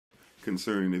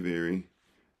concerning a very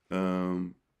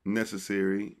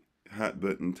necessary hot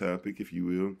button topic, if you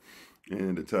will,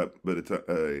 and a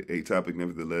topic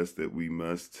nevertheless that we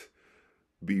must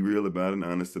be real about and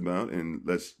honest about, and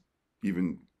let's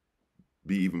even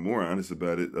be even more honest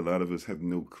about it. A lot of us have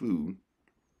no clue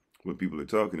what people are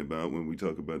talking about when we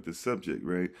talk about this subject,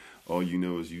 right? All you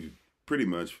know is you pretty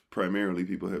much primarily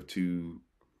people have two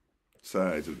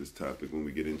sides of this topic when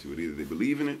we get into it. Either they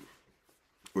believe in it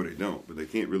or they don't, but they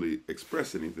can't really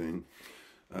express anything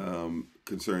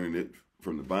concerning it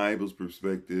from the Bible's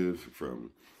perspective,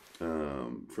 from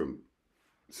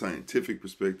scientific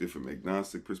perspective, from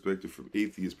agnostic perspective, from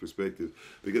atheist perspective,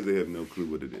 because they have no clue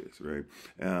what it is, right?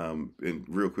 And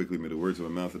real quickly, may the words of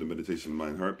my mouth and the meditation of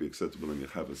my heart be acceptable in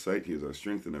Yahweh's sight. He is our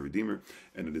strength and our Redeemer,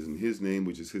 and it is in His name,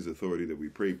 which is His authority, that we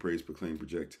pray, praise, proclaim,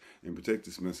 project, and protect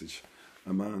this message.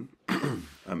 Amen.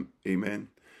 Amen.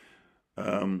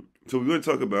 So we're going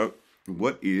to talk about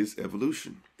what is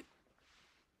evolution.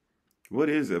 What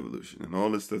is evolution? And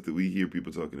all the stuff that we hear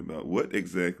people talking about. What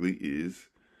exactly is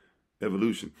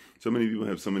evolution? So many people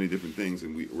have so many different things,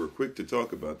 and we're quick to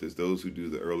talk about this. Those who do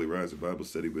the early riser Bible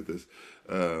study with us,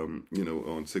 on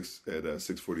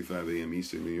 6:45 a.m.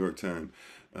 Eastern New York time,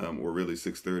 or really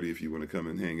 6:30 if you want to come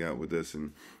and hang out with us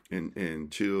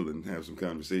and chill and have some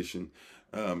conversation.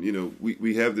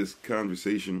 We have this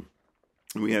conversation,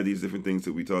 and we have these different things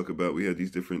that we talk about. We have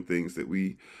these different things that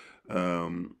we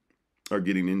are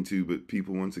getting into, but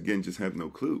people once again just have no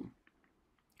clue.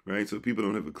 Right? So people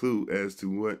don't have a clue as to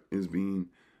what is being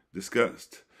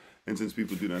discussed. And since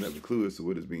people do not have a clue as to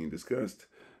what is being discussed,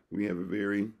 we have a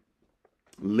very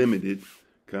limited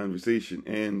conversation.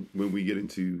 And when we get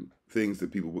into things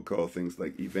that people would call things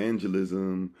like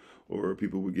evangelism, or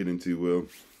people would get into,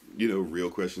 real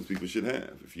questions people should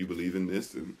have. If you believe in this,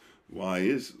 then why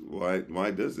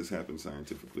does this happen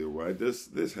scientifically? Or why does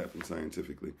this happen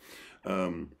scientifically?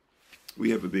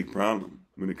 We have a big problem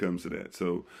when it comes to that.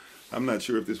 So I'm not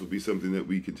sure if this will be something that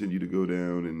we continue to go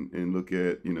down and look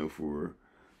at, for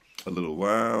a little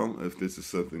while. If this is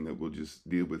something that we'll just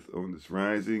deal with on this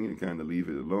rising and kind of leave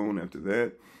it alone after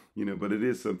that, but it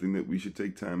is something that we should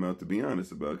take time out to be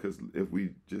honest about, because if we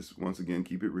just, once again,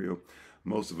 keep it real,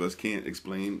 most of us can't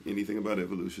explain anything about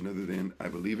evolution other than I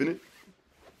believe in it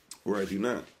or I do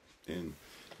not. And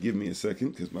give me a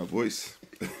second, because my voice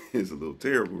is a little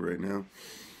terrible right now.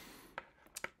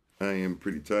 I am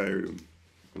pretty tired.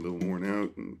 I'm a little worn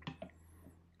out and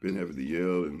been having to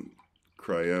yell and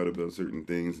cry out about certain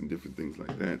things and different things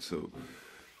like that. So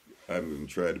I'm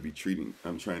trying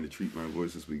to treat my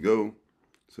voice as we go.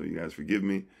 So you guys forgive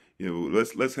me.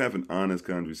 Let's have an honest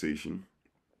conversation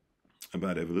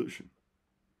about evolution.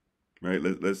 Right?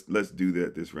 Let's do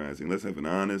that this rising. Let's have an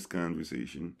honest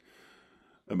conversation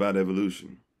about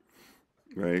evolution.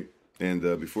 Right? And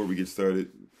before we get started,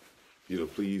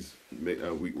 please, we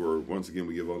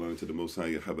give all honor to the Most High,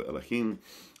 Yahweh Elohim.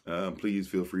 Please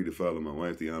feel free to follow my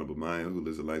wife, the Honorable Maya, who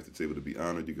lives a life that's able to be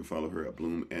honored. You can follow her at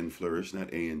Bloom and Flourish,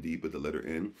 not A&D, but the letter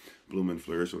N. Bloom and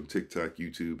Flourish on TikTok,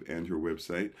 YouTube, and her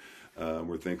website.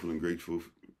 We're thankful and grateful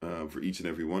for each and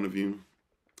every one of you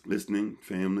listening,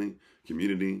 family,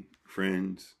 community,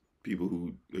 friends, people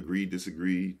who agree,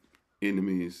 disagree,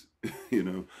 enemies,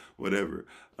 whatever.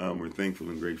 We're thankful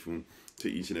and grateful to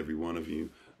each and every one of you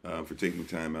for taking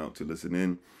time out to listen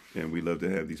in. And we love to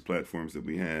have these platforms that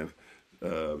we have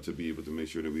to be able to make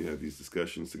sure that we have these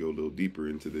discussions to go a little deeper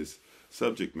into this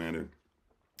subject matter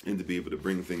and to be able to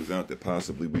bring things out that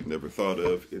possibly we've never thought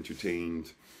of,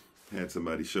 entertained, had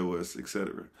somebody show us,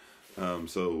 etc.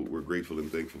 So we're grateful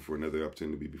and thankful for another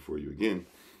opportunity to be before you again.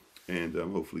 And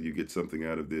hopefully you get something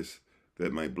out of this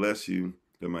that might bless you,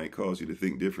 that might cause you to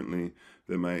think differently,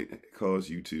 that might cause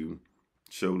you to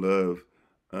show love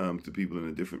to people in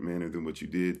a different manner than what you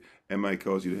did, and might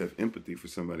cause you to have empathy for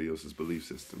somebody else's belief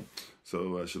system.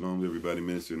 So shalom to everybody.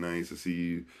 Minister Nice, I see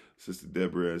you. Sister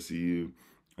Deborah, I see you.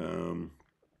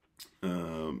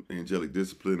 Angelic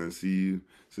Discipline, I see you.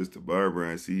 Sister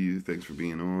Barbara, I see you. Thanks for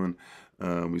being on.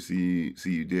 We see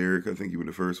you, Derek. I think you were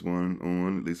the first one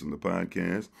on, at least on the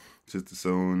podcast. Sister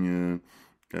Sonia,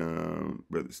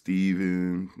 Brother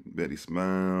Stephen, Betty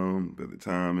Smile, Brother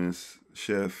Thomas,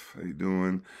 Chef, how you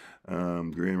doing?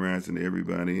 Grand rising to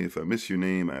everybody. If I miss your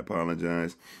name, I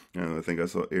apologize. I think I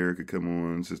saw Erica come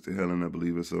on. Sister Helen, I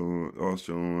believe I saw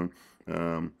also on.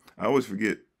 I always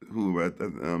forget who.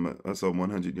 I saw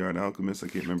 100 Yard Alchemist. I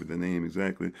can't remember the name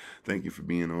exactly. Thank you for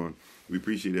being on. We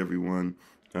appreciate everyone.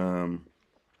 And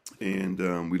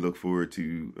we look forward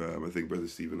to, I think, Brother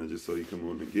Stephen, I just saw you come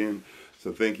on again.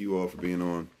 So thank you all for being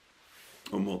on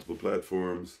multiple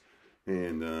platforms.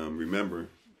 And remember,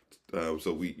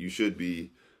 you should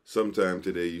be sometime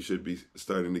today, you should be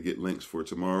starting to get links for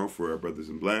tomorrow for our Brothers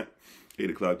in Black, 8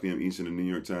 o'clock p.m. Eastern in New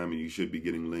York time, and you should be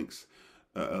getting links,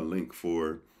 a link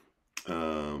for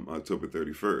October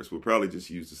 31st. We'll probably just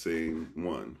use the same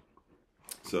one.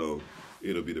 So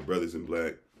it'll be the Brothers in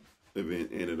Black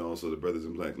event, and it also, the Brothers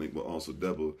in Black link will also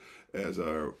double as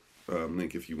our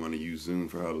link if you want to use Zoom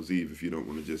for Hallows Eve, if you don't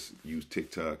want to just use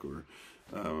TikTok or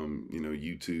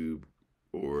YouTube,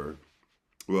 or,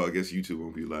 well, I guess YouTube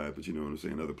won't be live, but you know what I'm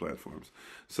saying, other platforms.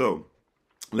 So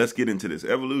let's get into this.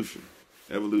 Evolution.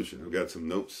 I've got some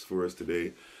notes for us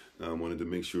today. I wanted to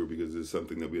make sure, because it's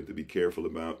something that we have to be careful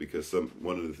about, because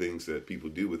one of the things that people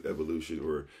do with evolution,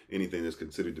 or anything that's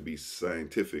considered to be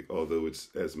scientific, although it's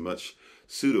as much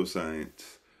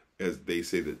pseudoscience as they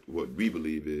say that what we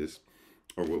believe is,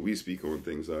 or what we speak on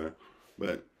things are.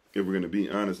 But if we're going to be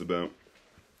honest about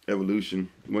evolution,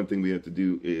 one thing we have to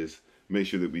do is make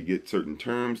sure that we get certain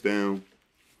terms down,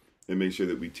 and make sure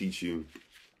that we teach you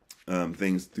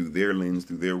things through their lens,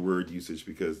 through their word usage,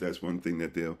 because that's one thing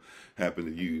that they'll happen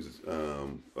to use.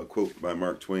 A quote by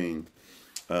Mark Twain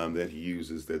that he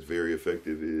uses that's very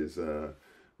effective is,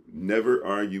 never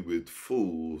argue with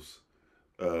fools,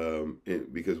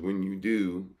 because when you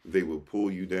do, they will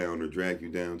pull you down or drag you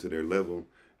down to their level,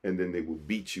 and then they will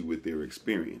beat you with their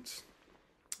experience.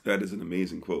 That is an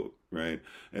amazing quote, right?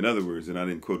 In other words, and I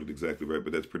didn't quote it exactly right,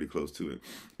 but that's pretty close to it.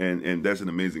 And that's an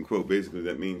amazing quote. Basically,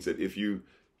 that means that if you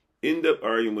end up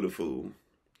arguing with a fool,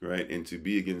 right, and to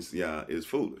be against Yah is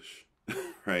foolish,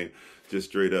 right? Just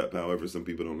straight up. However, some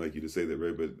people don't like you to say that,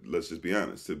 right? But let's just be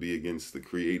honest. To be against the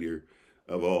creator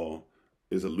of all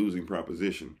is a losing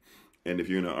proposition. And if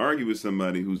you're going to argue with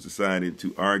somebody who's decided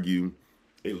to argue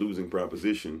a losing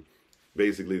proposition,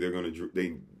 basically they're going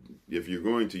to, if you're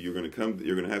going to, you're going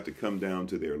to have to come down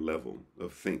to their level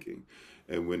of thinking.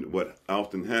 And what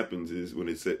often happens is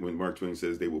when Mark Twain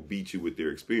says they will beat you with their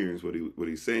experience, what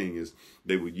he's saying is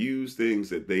they will use things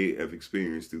that they have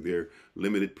experienced through their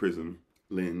limited prism,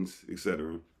 lens,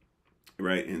 etc.,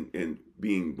 right? And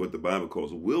being what the Bible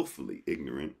calls willfully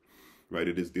ignorant, right?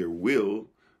 It is their will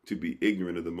to be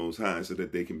ignorant of the Most High, so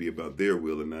that they can be about their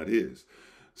will and not His.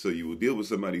 So you will deal with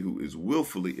somebody who is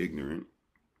willfully ignorant,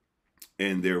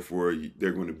 and therefore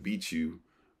they're going to beat you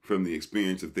from the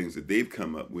experience of things that they've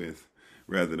come up with,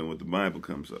 rather than what the Bible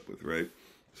comes up with, right?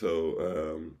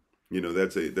 So,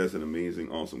 that's an amazing,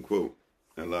 awesome quote.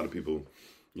 And a lot of people,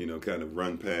 kind of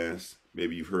run past.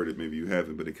 Maybe you've heard it, maybe you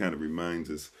haven't, but it kind of reminds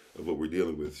us of what we're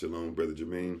dealing with. Shalom, Brother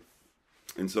Jermaine.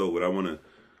 And so what I want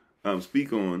to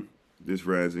speak on this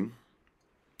rising,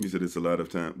 you said it's a lot of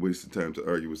time, wasted time to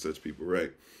argue with such people,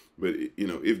 right? But,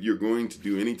 if you're going to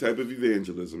do any type of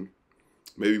evangelism,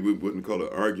 maybe we wouldn't call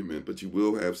it argument, but you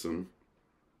will have some,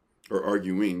 or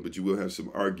arguing, but you will have some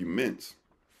arguments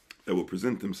that will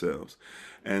present themselves.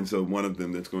 And so one of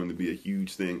them that's going to be a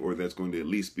huge thing, or that's going to at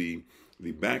least be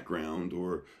the background,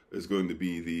 or is going to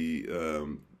be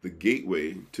the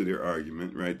gateway to their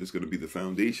argument, right? That's going to be the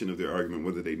foundation of their argument,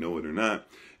 whether they know it or not,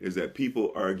 is that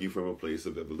people argue from a place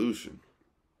of evolution.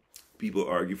 People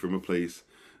argue from a place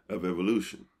of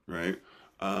evolution, right?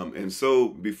 And so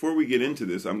before we get into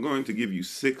this, I'm going to give you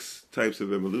 6 types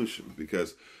of evolution,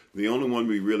 because the only one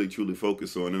we really truly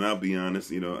focus on, and I'll be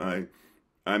honest,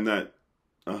 I'm not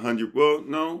 100. Well,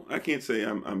 no, I can't say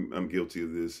I'm guilty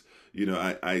of this.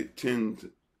 I tend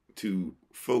to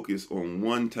focus on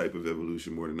one type of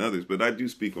evolution more than others, but I do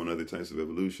speak on other types of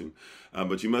evolution.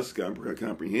 But you must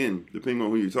comprehend, depending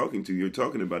on who you're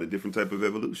talking about a different type of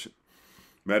evolution.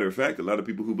 Matter of fact, a lot of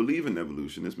people who believe in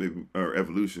evolutionists, maybe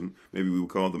we would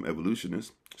call them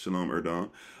evolutionists, Shalom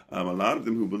Erdan, a lot of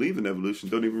them who believe in evolution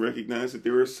don't even recognize that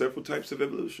there are several types of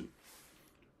evolution.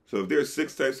 So if there are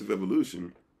 6 types of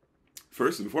evolution,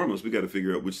 first and foremost, we got to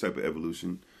figure out which type of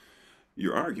evolution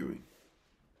you're arguing,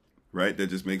 right? That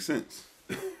just makes sense,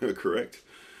 correct?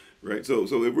 Right? So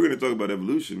if we're going to talk about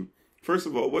evolution, first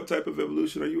of all, what type of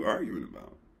evolution are you arguing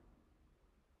about?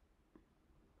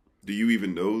 Do you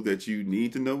even know that you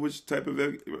need to know which type of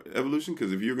evolution?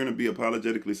 Because if you're going to be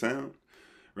apologetically sound,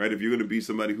 right, if you're going to be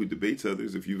somebody who debates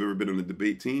others, if you've ever been on a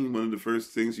debate team, one of the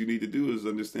first things you need to do is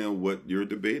understand what you're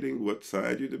debating, what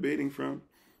side you're debating from.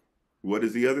 What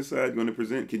is the other side going to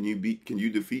present? Can you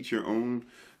defeat your own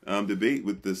debate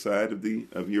with the side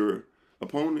of your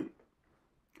opponent,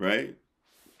 right?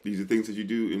 These are things that you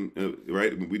do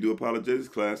right? When we do apologetics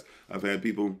class, I've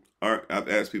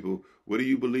asked people, what do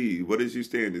you believe? What is your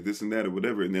standard? This and that, or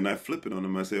whatever. And then I flip it on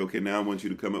them. I say, okay, now I want you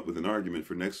to come up with an argument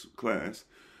for next class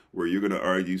where you're going to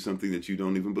argue something that you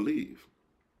don't even believe,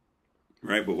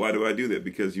 right? But why do I do that?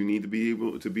 Because you need to be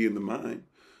able to be in the mind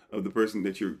of the person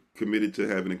that you're committed to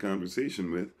having a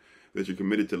conversation with, that you're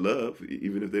committed to love,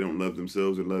 even if they don't love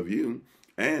themselves or love you.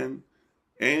 And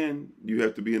you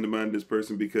have to be in the mind of this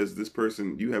person because this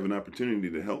person, you have an opportunity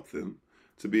to help them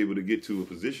to be able to get to a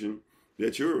position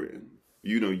that you're in.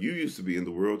 You know, you used to be in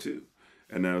the world too.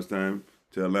 And now it's time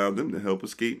to allow them to help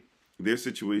escape their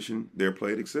situation, their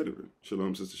plight, etc.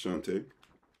 Shalom, Sister Shantae.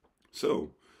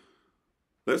 So,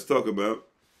 let's talk about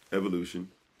evolution.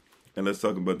 And let's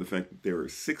talk about the fact that there are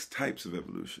 6 types of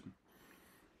evolution.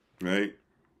 Right?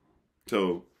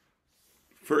 So,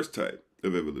 first type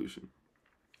of evolution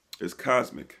is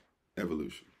cosmic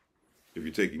evolution. If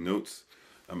you're taking notes,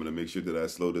 I'm going to make sure that I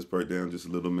slow this part down just a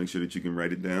little, make sure that you can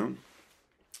write it down,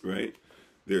 right?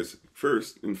 There's,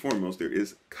 first and foremost, there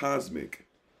is cosmic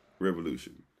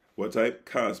revolution. What type?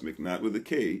 Cosmic, not with a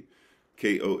K.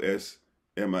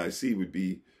 K-O-S-M-I-C would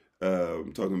be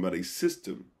talking about a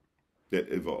system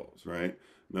that evolves, right?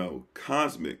 Now,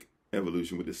 cosmic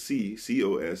evolution with a C,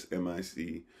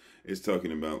 C-O-S-M-I-C, is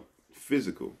talking about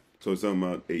physical. So it's talking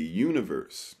about a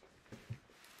universe.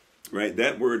 Right,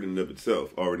 that word in and of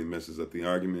itself already messes up the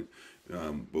argument,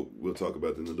 but we'll talk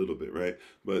about that in a little bit, right?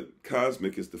 But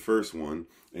cosmic is the first one,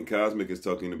 and cosmic is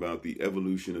talking about the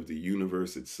evolution of the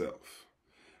universe itself.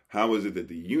 How is it that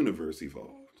the universe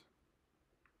evolved?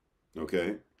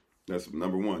 Okay, that's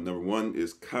number one. Number one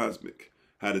is cosmic.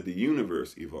 How did the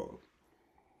universe evolve?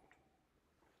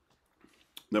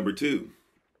 Number two,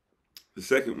 the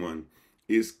second one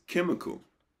is chemical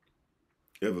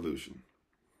evolution.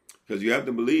 Because you have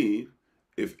to believe,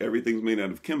 if everything's made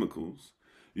out of chemicals,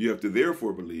 you have to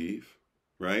therefore believe,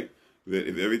 right, that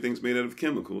if everything's made out of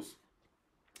chemicals,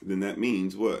 then that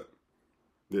means what?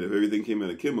 That if everything came out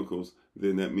of chemicals,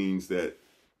 then that means that,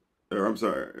 or I'm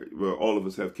sorry, well, all of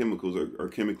us have chemicals are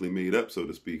chemically made up, so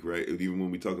to speak, right? Even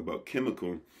when we talk about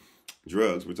chemical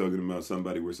drugs, we're talking about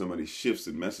somebody where somebody shifts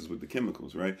and messes with the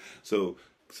chemicals, right? So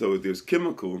if there's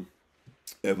chemical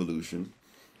evolution,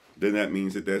 then that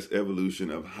means that that's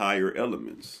evolution of higher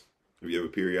elements. If you have a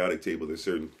periodic table, there's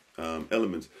certain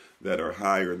elements that are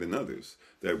higher than others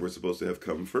that we're supposed to have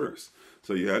come first.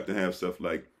 So you have to have stuff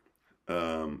like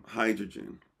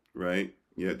hydrogen, right?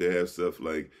 You have to have stuff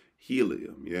like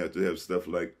helium. You have to have stuff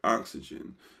like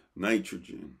oxygen,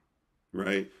 nitrogen,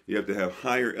 right? You have to have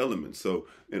higher elements. So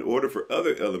in order for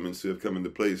other elements to have come into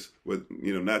place with,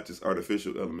 not just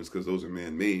artificial elements, because those are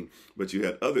man-made, but you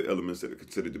had other elements that are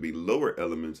considered to be lower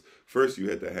elements. First, you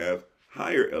had to have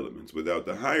higher elements. Without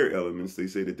the higher elements, they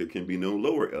say that there can be no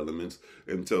lower elements.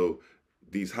 And so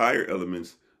these higher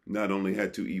elements not only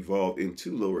had to evolve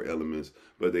into lower elements,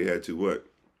 but they had to what?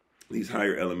 These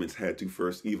higher elements had to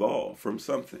first evolve from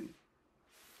something.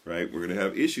 Right? We're going to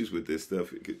have issues with this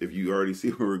stuff. If you already see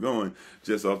where we're going,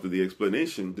 just off of the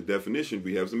explanation, the definition,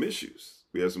 we have some issues.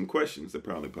 We have some questions that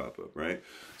probably pop up, right?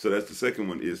 So that's the second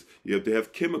one, is you have to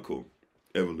have chemical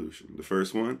evolution. The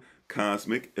first one,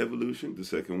 cosmic evolution. The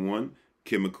second one,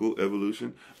 chemical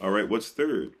evolution. All right, what's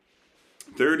third?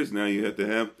 Third is now you have to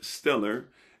have stellar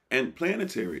and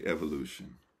planetary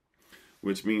evolution,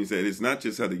 which means that it's not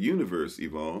just how the universe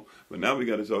evolved, but now we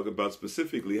got to talk about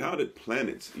specifically how did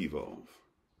planets evolve?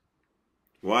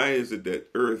 Why is it that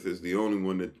Earth is the only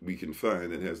one that we can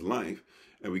find that has life?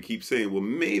 And we keep saying, well,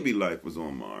 maybe life was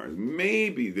on Mars.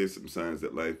 Maybe there's some signs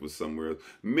that life was somewhere else.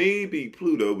 Maybe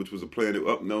Pluto, which was a planet.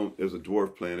 Oh, no, it was a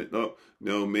dwarf planet. Oh,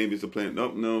 no, maybe it's a planet.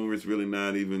 Oh, no, it's really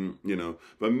not even,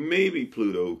 But maybe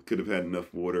Pluto could have had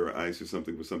enough water or ice or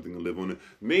something for something to live on it.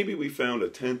 Maybe we found a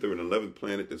 10th or an 11th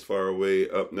planet that's far away.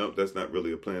 Oh, no, that's not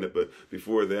really a planet. But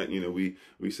before that,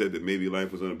 we said that maybe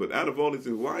life was on it. But out of all these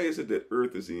things, why is it that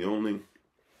Earth is the only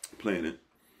planet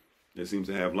that seems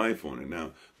to have life on it?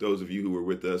 Now, those of you who were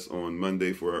with us on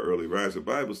Monday for our early riser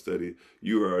Bible study,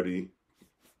 you already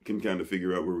can kind of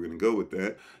figure out where we're going to go with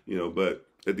that, but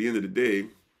at the end of the day,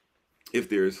 if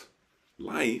there's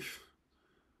life,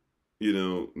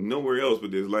 nowhere else,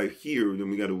 but there's life here, then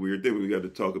we got a weird thing. We got to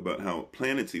talk about how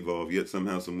planets evolve, yet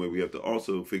somehow, some way, we have to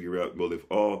also figure out, well, if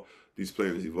all these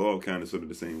planets evolve kind of sort of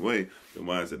the same way, then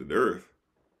why is it that Earth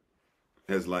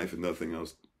has life and nothing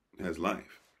else has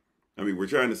life? I mean, we're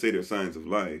trying to say there's signs of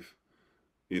life,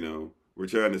 we're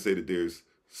trying to say that there's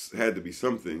had to be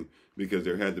something because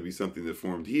there had to be something that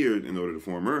formed here in order to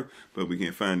form Earth, but we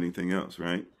can't find anything else,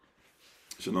 right?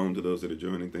 Shalom to those that are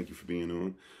joining. Thank you for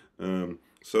being on.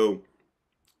 So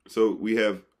we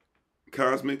have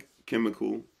cosmic,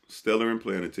 chemical, stellar, and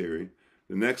planetary.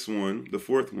 The next one, the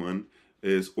fourth one,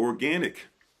 is organic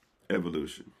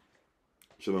evolution.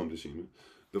 Shalom to Shima.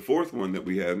 The fourth one that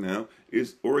we have now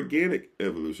is organic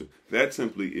evolution. That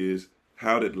simply is,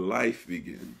 how did life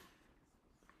begin?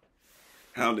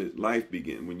 How did life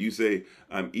begin? When you say,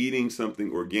 I'm eating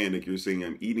something organic, you're saying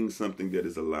I'm eating something that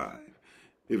is alive.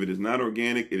 If it is not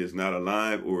organic, it is not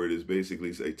alive, or it is basically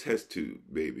a test tube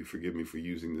baby. Forgive me for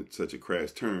using such a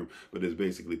crass term, but it's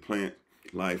basically plant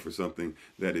life or something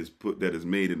that is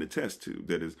made in a test tube,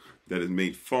 that is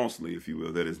made falsely, if you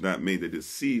will, that is not made, that is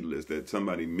seedless, that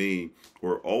somebody made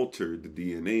or altered the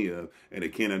DNA of, and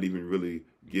it cannot even really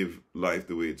give life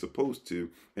the way it's supposed to,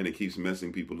 and it keeps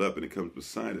messing people up, and it comes with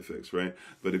side effects, right?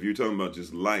 But if you're talking about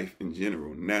just life in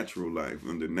general, natural life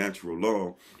under natural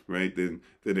law, right, then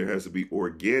there has to be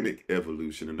organic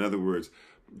evolution. In other words,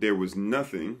 there was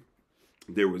nothing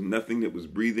that was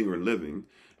breathing or living,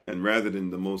 and rather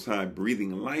than the Most High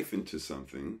breathing life into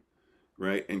something,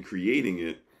 right, and creating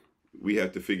it, we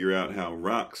have to figure out how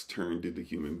rocks turned into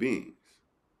human beings.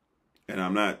 And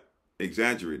I'm not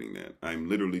exaggerating that. I'm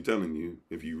literally telling you,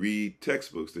 if you read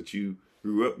textbooks that you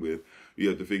grew up with, you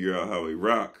have to figure out how a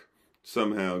rock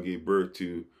somehow gave birth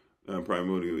to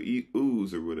primordial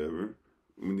ooze or whatever,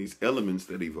 when these elements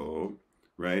that evolved,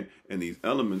 right, and these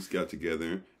elements got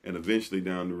together and eventually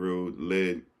down the road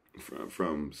led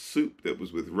from soup that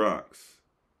was with rocks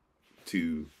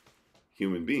to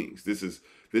human beings. This is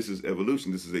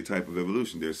evolution. This is a type of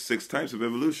evolution. There's 6 types of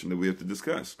evolution that we have to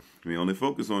discuss. We only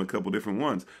focus on a couple different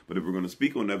ones. But if we're going to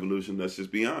speak on evolution, let's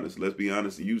just be honest. Let's be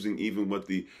honest, using even what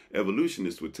the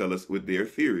evolutionists would tell us with their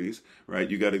theories, right?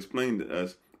 You got to explain to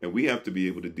us, and we have to be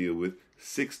able to deal with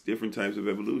 6 different types of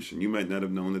evolution. You might not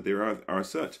have known that there are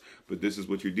such, but this is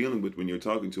what you're dealing with when you're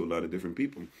talking to a lot of different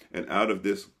people. And out of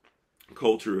this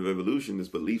culture of evolution, this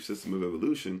belief system of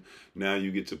evolution, now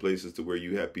you get to places to where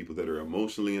you have people that are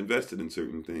emotionally invested in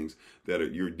certain things,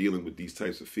 you're dealing with these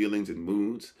types of feelings and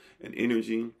moods and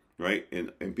energy, right?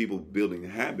 And people building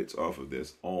habits off of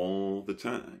this all the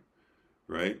time,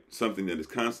 right? Something that is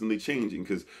constantly changing,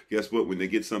 because guess what? When they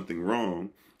get something wrong,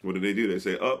 what do? They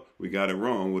say, oh, we got it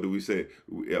wrong. What do we say?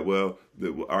 Well,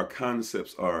 our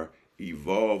concepts are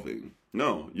evolving.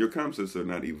 No, your concepts are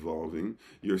not evolving.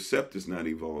 Your sept is not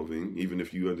evolving, even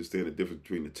if you understand the difference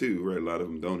between the two, right? A lot of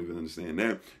them don't even understand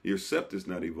that. Your sept is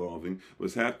not evolving.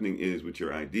 What's happening is with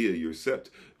your idea, your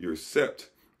sept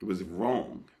was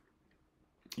wrong.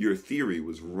 Your theory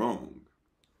was wrong.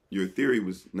 Your theory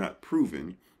was not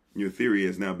proven. Your theory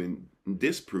has now been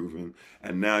disproven,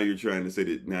 and now you're trying to say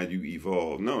that now you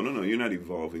evolve. No, you're not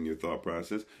evolving your thought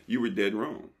process. You were dead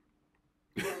wrong.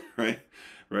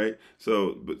 Right?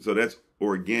 So that's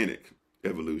organic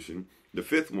evolution. The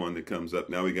 5th one that comes up,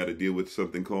 now we got to deal with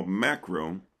something called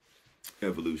macro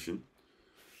evolution.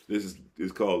 This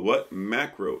is called what?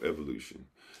 Macro evolution.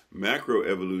 Macro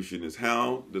evolution is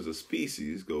how does a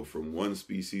species go from one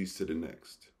species to the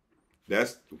next.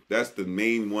 That's the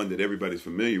main one that everybody's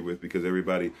familiar with, because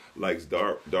everybody likes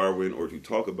Darwin, or to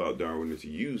talk about Darwin, or to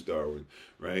use Darwin,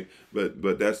 right?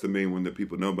 But that's the main one that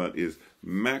people know about, is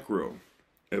macro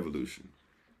evolution.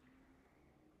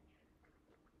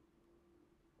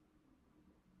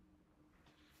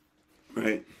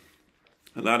 Right?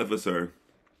 A lot of us are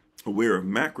aware of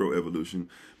macro evolution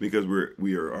because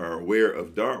we are aware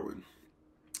of Darwin,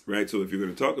 right? So if you're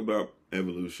going to talk about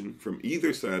evolution from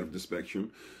either side of the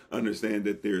spectrum, understand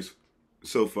that there's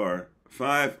so far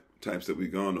 5 types that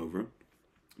we've gone over.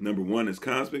 Number 1 is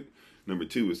cosmic. Number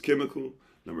 2 is chemical.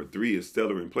 Number 3 is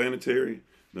stellar and planetary.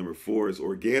 Number 4 is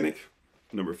organic.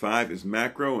 Number 5 is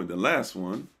macro. And the last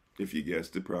one, if you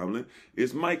guessed it probably,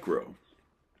 is micro,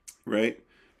 right?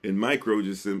 And micro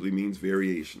just simply means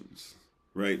variations,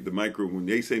 right? The micro, when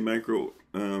they say micro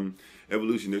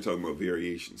evolution, they're talking about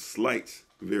variations, slight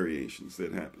variations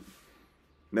that happen.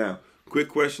 Now, quick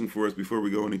question for us before we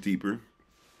go any deeper,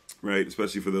 right?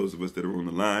 Especially for those of us that are on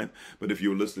the live. But if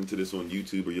you're listening to this on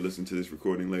YouTube, or you're listening to this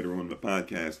recording later on the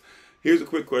podcast, here's a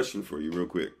quick question for you real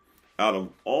quick. Out of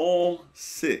all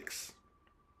 6,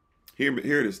 hear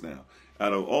this now.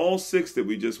 Out of all 6 that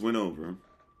we just went over,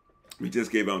 we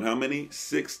just gave out how many?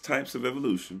 6 types of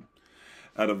evolution.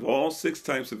 Out of all 6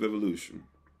 types of evolution,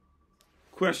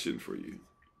 question for you.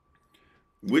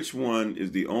 Which one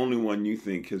is the only one you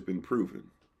think has been proven?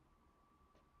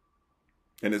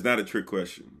 And it's not a trick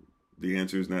question. The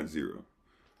answer is not 0.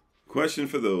 Question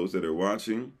for those that are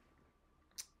watching,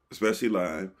 especially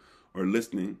live, or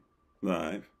listening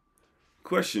live.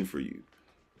 Question for you.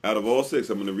 Out of all 6,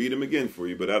 I'm going to read them again for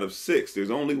you, but out of 6, there's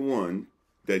only one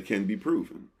that can be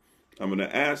proven. I'm going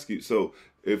to ask you, so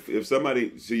if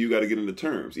somebody, so you got to get into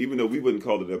terms, even though we wouldn't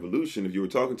call it evolution, if you were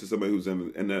talking to somebody who's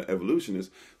an evolutionist,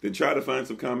 then try to find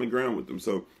some common ground with them.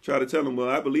 So try to tell them, well,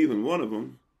 I believe in one of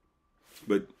them,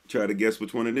 but try to guess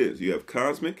which one it is. You have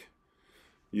cosmic,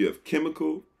 you have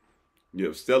chemical, you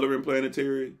have stellar and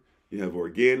planetary, you have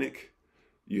organic,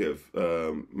 you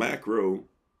have macro,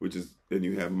 and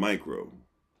you have micro.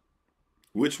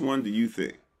 Which one do you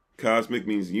think? Cosmic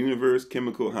means universe,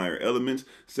 chemical, higher elements,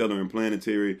 stellar and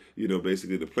planetary,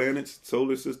 basically the planets,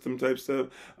 solar system type stuff.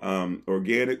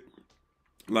 Organic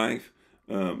life,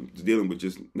 dealing with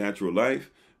just natural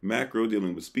life. Macro,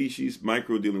 dealing with species.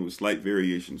 Micro, dealing with slight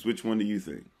variations. Which one do you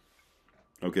think?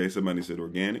 Okay, somebody said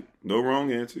organic. No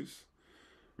wrong answers,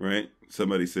 right?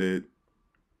 Somebody said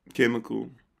chemical.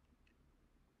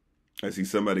 I see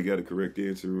somebody got a correct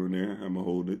answer on there. I'm going to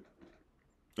hold it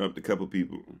up to a couple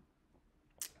people.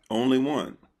 Only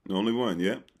one,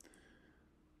 yep.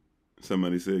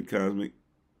 Somebody said cosmic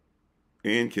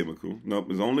and chemical. Nope,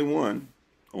 there's only one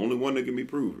that can be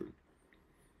proven.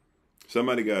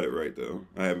 Somebody got it right, though.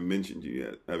 I haven't mentioned you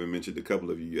yet. I haven't mentioned a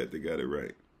couple of you yet that got it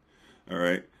right. All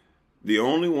right? The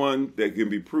only one that can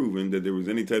be proven that there was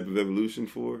any type of evolution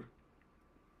for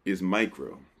is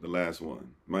micro, the last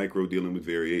one. Micro, dealing with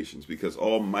variations, because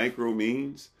all micro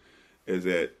means is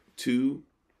that two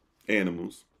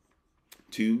animals,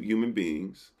 two human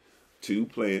beings, two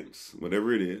plants,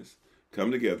 whatever it is,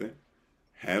 come together,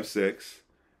 have sex,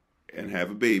 and have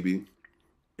a baby,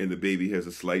 and the baby has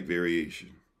a slight variation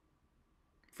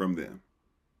from them.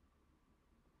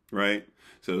 Right?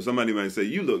 So somebody might say,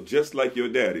 you look just like your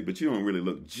daddy, but you don't really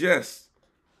look just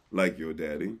like your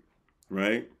daddy,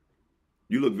 right?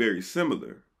 You look very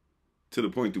similar to the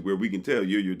point to where we can tell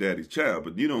you're your daddy's child,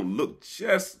 but you don't look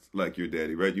just like your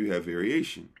daddy, right? You have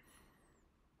variation,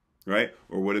 right?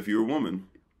 Or what if you're a woman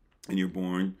and you're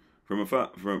born from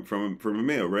a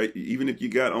male, right? Even if you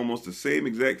got almost the same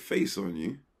exact face on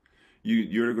you,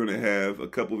 you're going to have a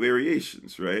couple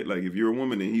variations, right? Like if you're a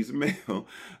woman and he's a male,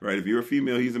 right? If you're a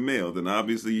female, he's a male, then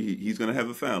obviously he's going to have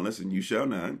a phallus and you shall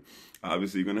not.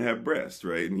 Obviously, you're going to have breasts,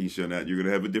 right? And he shall not. You're going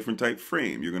to have a different type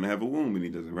frame. You're going to have a womb and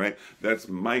he doesn't, right? That's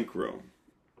micro.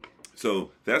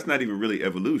 So that's not even really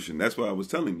evolution. That's why I was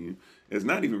telling you, it's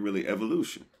not even really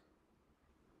evolution,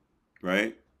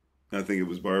 right? I think it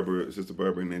was Sister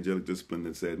Barbara in Angelic Discipline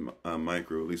that said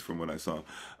micro, at least from what I saw,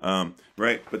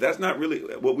 right? But that's not really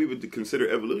what we would consider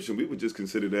evolution. We would just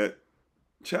consider that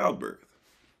childbirth.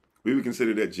 We would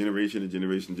consider that generation to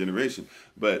generation to generation.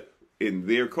 But in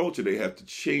their culture, they have to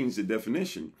change the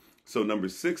definition. So number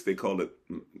 6, they call it,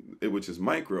 which is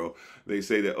micro. They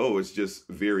say that, oh, it's just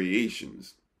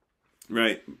variations,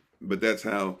 right? But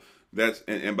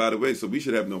and by the way, so we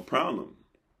should have no problem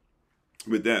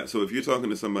with that. So if you're talking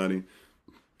to somebody,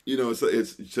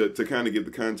 it's to kind of give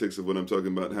the context of what I'm talking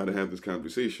about, how to have this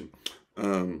conversation.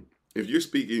 If I'm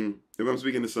speaking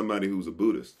to somebody who's a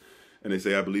Buddhist and they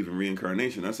say, I believe in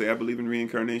reincarnation, I say, I believe in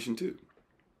reincarnation too.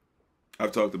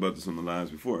 I've talked about this on the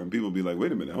lives before, and people be like,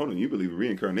 wait a minute, hold on, you believe in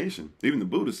reincarnation? Even the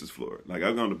Buddhists is floored. Like,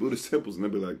 I've gone to Buddhist temples, and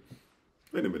they'll be like,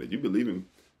 wait a minute, you believe in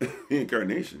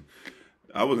reincarnation?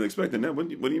 I wasn't expecting that. What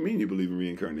do you mean you believe in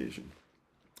reincarnation?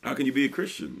 How can you be a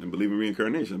Christian and believe in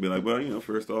reincarnation? I'd be like, well,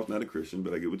 first off, not a Christian,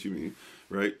 but I get what you mean,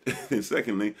 right? And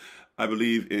secondly, I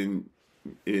believe in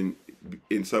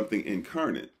something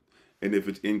incarnate. And if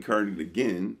it's incarnate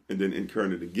again, and then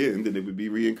incarnate again, then it would be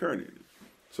reincarnated.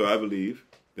 So I believe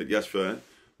that Yeshua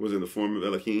was in the form of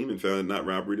Elohim and found it not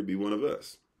robbery to be one of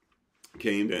us.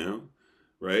 Came down,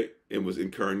 right, and was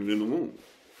incarnate in the womb.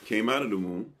 Came out of the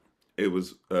womb. It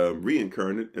was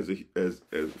reincarnate as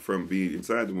from being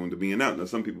inside the womb to being out. Now,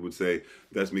 some people would say,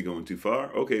 that's me going too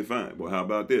far. Okay, fine. Well, how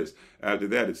about this? After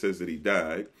that, it says that he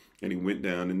died and he went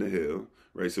down into hell,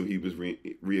 right? So he was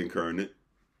reincarnate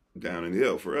down in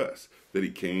hell for us. That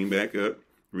he came back up,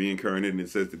 reincarnated, and it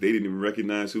says that they didn't even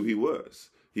recognize who he was.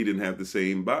 He didn't have the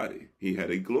same body. He had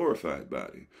a glorified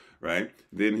body, right?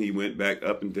 Then he went back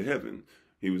up into heaven.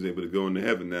 He was able to go into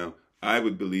heaven. Now, I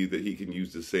would believe that he can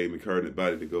use the same incarnate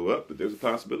body to go up, but there's a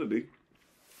possibility,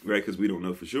 right? Because we don't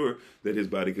know for sure that his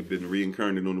body could have been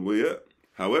reincarnated on the way up.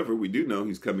 However, we do know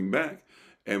he's coming back.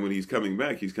 And when he's coming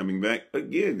back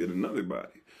again in another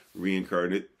body,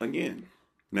 reincarnate again.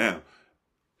 Now,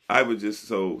 I would just,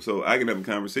 so I can have a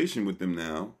conversation with them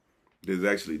now that's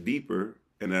actually deeper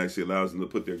and actually allows them to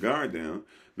put their guard down,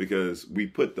 because we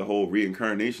put the whole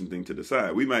reincarnation thing to the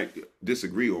side. We might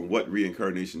disagree on what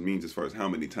reincarnation means as far as how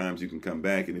many times you can come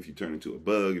back, and if you turn into a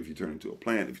bug, if you turn into a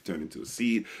plant, if you turn into a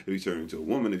seed, if you turn into a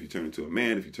woman, if you turn into a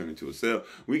man, if you turn into a cell.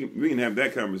 We can have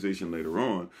that conversation later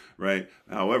on, right?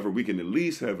 However, we can at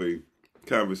least have a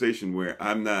conversation where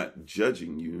I'm not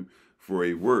judging you for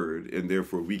a word, and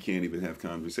therefore we can't even have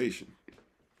conversation.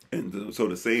 And so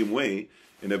the same way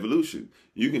in evolution,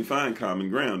 you can find common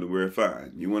ground and we're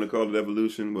fine. You want to call it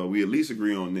evolution? Well, we at least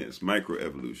agree on this,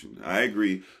 microevolution. I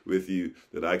agree with you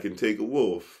that I can take a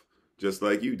wolf just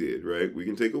like you did, right? We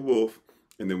can take a wolf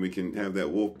and then we can have that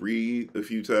wolf breed a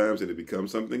few times and it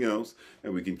becomes something else.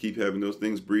 And we can keep having those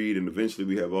things breed, and eventually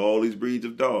we have all these breeds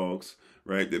of dogs,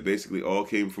 right? That basically all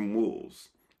came from wolves.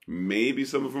 Maybe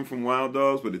some of them from wild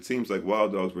dogs, but it seems like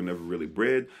wild dogs were never really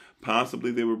bred.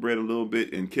 Possibly they were bred a little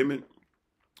bit in Kemet,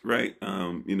 right?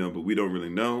 But we don't really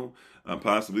know.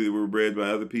 Possibly they were bred by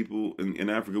other people in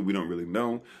Africa. We don't really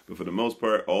know. But for the most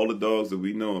part, all the dogs that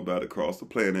we know about across the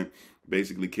planet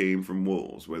basically came from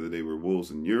wolves, whether they were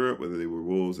wolves in Europe, whether they were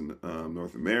wolves in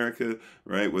North America,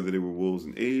 right? Whether they were wolves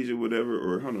in Asia, whatever,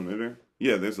 or hold on, there.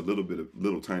 Yeah, there's a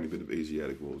little tiny bit of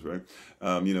Asiatic wolves, right?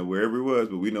 Wherever it was,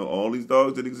 but we know all these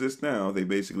dogs that exist now, they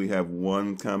basically have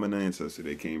one common ancestor.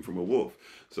 They came from a wolf.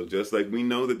 So just like we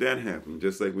know that happened,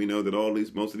 just like we know that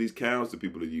most of these cows that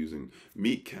people are using,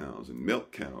 meat cows and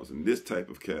milk cows and this type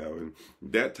of cow and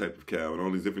that type of cow and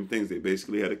all these different things, they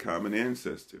basically had a common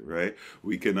ancestor, right?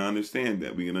 We can understand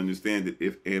that. We can understand that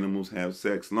if animals have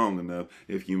sex long enough,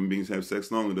 if human beings have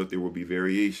sex long enough, there will be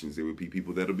variations. There will be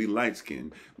people that will be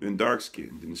light-skinned and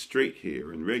dark-skinned and straight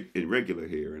hair and irregular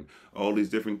hair and all these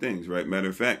different things, right? Matter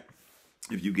of fact,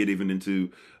 if you get even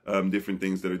into different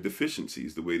things that are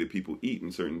deficiencies, the way that people eat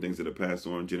and certain things that are passed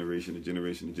on generation to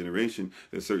generation to generation,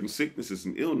 that certain sicknesses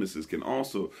and illnesses can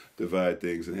also divide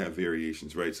things and have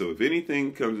variations, right? So if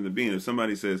anything comes into being, if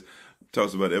somebody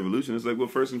talks about evolution, it's like, well,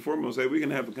 first and foremost, hey, we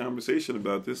can have a conversation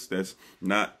about this. That's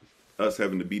not us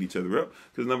having to beat each other up.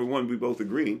 Because number one, we both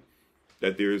agree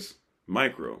that there's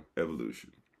microevolution.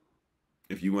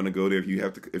 If you want to go there,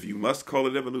 if you must call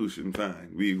it evolution,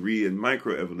 fine. We agree in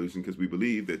microevolution because we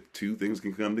believe that two things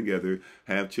can come together,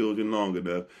 have children long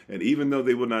enough, and even though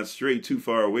they will not stray too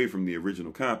far away from the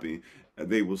original copy,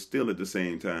 they will still at the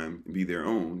same time be their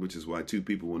own, which is why two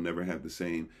people will never have the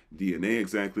same DNA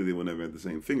exactly, they will never have the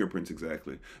same fingerprints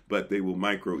exactly, but they will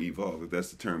micro-evolve, if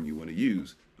that's the term you want to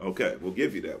use. Okay, we'll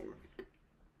give you that one,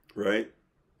 right?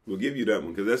 We'll give you that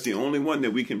one because that's the only one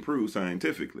that we can prove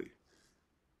scientifically.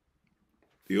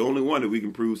 The only one that we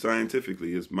can prove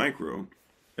scientifically is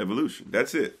microevolution.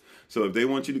 That's it. So if they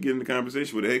want you to get in the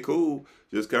conversation with, hey, cool,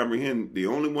 just comprehend, the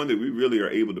only one that we really are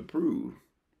able to prove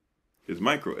is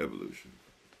microevolution,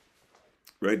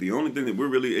 right? The only thing that we're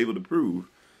really able to prove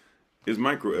is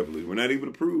microevolution. We're not able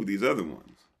to prove these other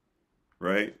ones,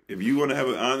 right? If you want to have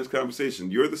an honest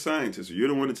conversation, you're the scientist, or you're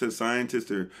the one that says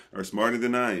scientists are smarter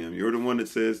than I am. You're the one that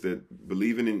says that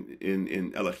believing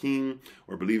in Elohim,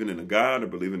 or believing in a God, or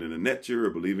believing in a Netzer,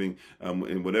 or believing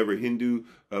in whatever Hindu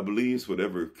beliefs,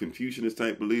 whatever Confucianist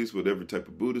type beliefs, whatever type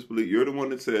of Buddhist belief, you're the one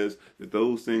that says that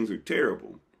those things are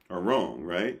terrible, are wrong,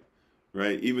 right?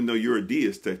 Right? Even though you're a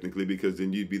deist technically, because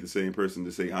then you'd be the same person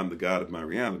to say, I'm the God of my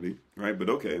reality, right? But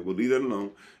okay, we'll leave that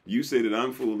alone. You say that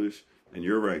I'm foolish and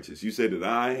you're righteous. You say that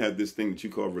I have this thing that you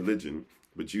call religion,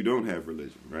 but you don't have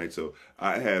religion, right? So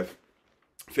I have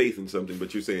faith in something,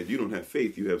 but you're saying you don't have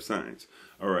faith, you have science.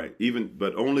 All right,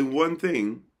 but only one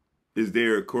thing is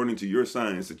there according to your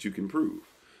science that you can prove,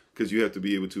 because you have to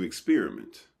be able to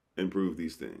experiment and prove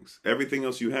these things. Everything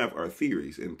else you have are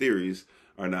theories, and theories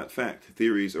are not fact.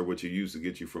 Theories are what you use to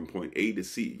get you from point A to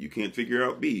C. You can't figure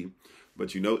out B,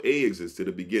 but you know A existed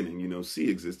at the beginning. You know C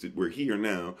existed. We're here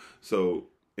now. So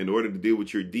in order to deal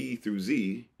with your D through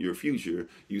Z, your future,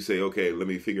 you say, okay, let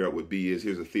me figure out what B is.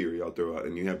 Here's a theory I'll throw out.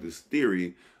 And you have this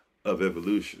theory of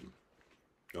evolution.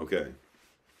 Okay.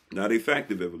 Not a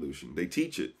fact of evolution. They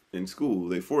teach it in school.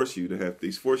 They force your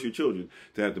children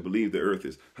to have to believe the earth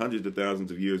is hundreds of thousands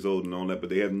of years old and all that, but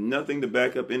they have nothing to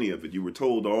back up any of it. You were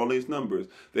told all these numbers.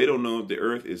 They don't know if the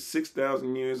earth is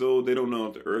 6,000 years old. They don't know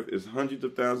if the earth is hundreds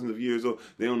of thousands of years old.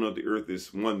 They don't know if the earth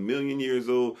is 1 million years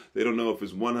old. They don't know if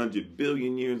it's 100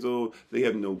 billion years old. They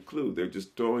have no clue. They're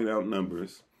just throwing out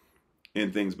numbers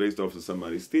and things based off of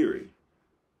somebody's theory.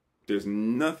 There's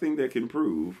nothing that can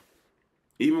prove.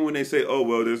 Even when they say, oh,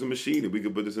 well, there's a machine, and we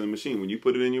can put this in a machine. When you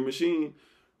put it in your machine,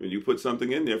 when you put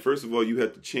something in there, first of all, you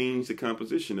have to change the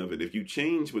composition of it. If you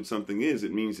change what something is,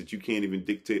 it means that you can't even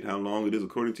dictate how long it is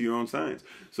according to your own science.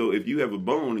 So if you have a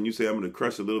bone and you say, I'm going to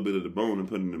crush a little bit of the bone and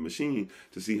put it in a machine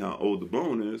to see how old the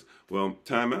bone is, well,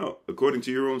 time out. According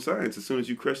to your own science, as soon as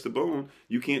you crush the bone,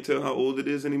 you can't tell how old it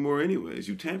is anymore anyways.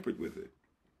 You tampered with it.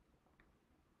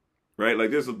 Right?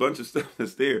 Like there's a bunch of stuff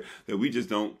that's there that we just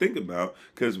don't think about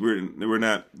because we're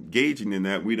not gauging in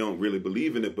that. We don't really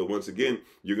believe in it. But once again,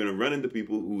 you're going to run into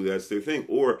people who that's their thing.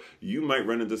 Or you might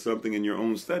run into something in your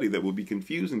own study that will be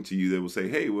confusing to you that will say,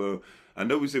 hey, well, I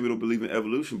know we say we don't believe in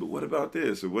evolution, but what about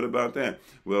this or what about that?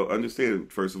 Well,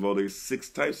 understand, first of all, there's 6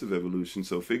 types of evolution.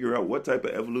 So figure out what type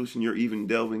of evolution you're even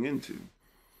delving into.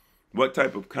 What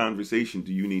type of conversation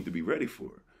do you need to be ready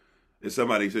for? Is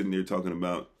somebody sitting there talking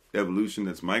about evolution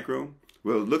that's micro?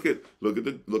 Well, look at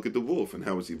the wolf and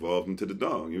how it's evolved into the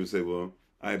dog. You would say, well,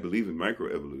 I believe in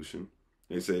microevolution.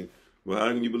 They say, Well, how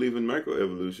can you believe in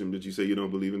microevolution that you say you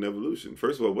don't believe in evolution?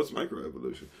 First of all, what's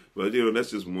microevolution? Well,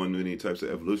 that's just one of many types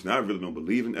of evolution. I really don't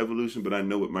believe in evolution, but I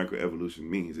know what microevolution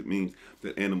means. It means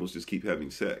that animals just keep having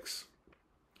sex.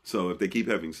 So if they keep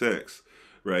having sex,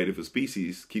 right, if a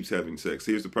species keeps having sex,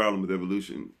 here's the problem with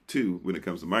evolution, too, when it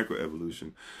comes to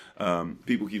microevolution.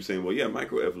 People keep saying, well, yeah,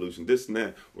 microevolution, this and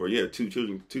that, or yeah,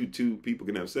 two people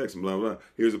can have sex, and blah, blah.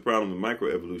 Here's the problem with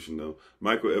microevolution, though.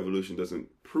 Microevolution doesn't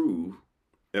prove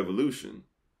evolution,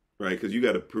 right? Because you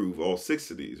got to prove all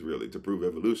 6 of these, really, to prove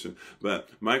evolution. But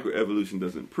microevolution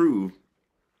doesn't prove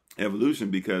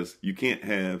evolution because you can't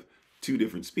have 2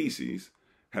 different species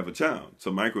have a child.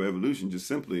 So microevolution just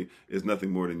simply is nothing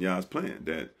more than Yah's plan,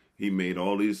 that he made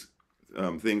all these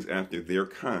things after their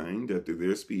kind, after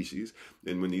their species,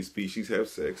 and when these species have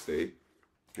sex, they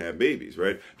have babies,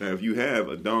 right? Now, if you have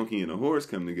a donkey and a horse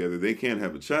come together, they can't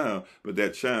have a child, but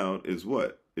that child is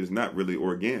what? Is not really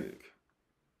organic.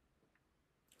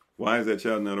 Why is that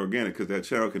child not organic? Because that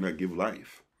child cannot give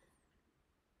life.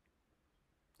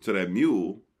 So that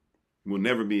mule will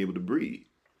never be able to breed.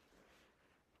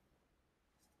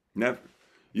 Never.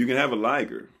 You can have a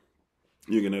liger.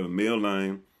 You can have a male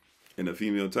lion and a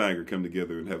female tiger come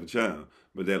together and have a child.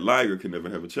 But that liger can never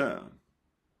have a child.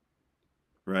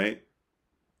 Right?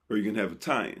 Or you can have a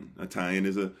tayan. A tayan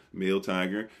is a male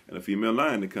tiger and a female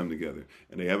lion that come together.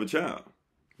 And they have a child.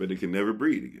 But they can never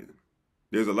breed again.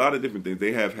 There's a lot of different things.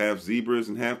 They have half zebras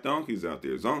and half donkeys out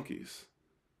there. Zonkies.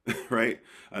 Right?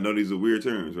 I know these are weird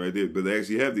terms, right? But they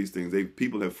actually have these things.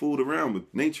 People have fooled around with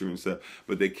nature and stuff,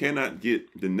 but they cannot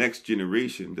get the next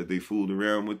generation that they fooled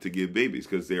around with to give babies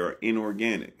because they are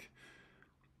inorganic.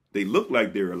 They look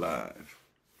like they're alive,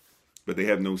 but they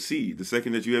have no seed. The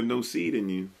second that you have no seed in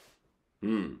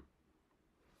you,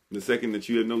 the second that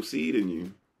you have no seed in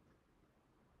you,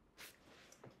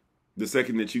 the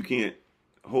second that you can't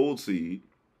hold seed,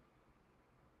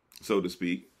 so to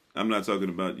speak, I'm not talking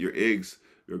about your eggs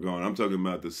are gone. I'm talking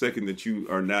about the second that you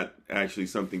are not actually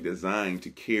something designed to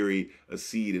carry a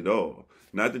seed at all.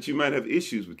 Not that you might have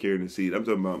issues with carrying a seed. I'm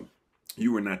talking about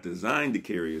you were not designed to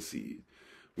carry a seed.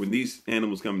 When these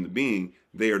animals come into being,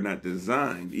 they are not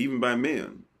designed, even by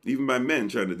men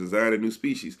trying to design a new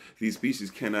species. These species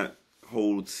cannot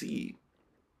hold seed.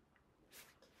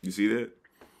 You see that?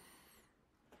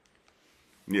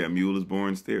 Yeah, mule is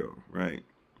born sterile, right?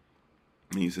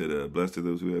 He said, blessed are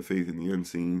those who have faith in the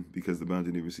unseen, because the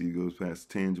bounty they receive goes past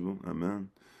the tangible. Amen.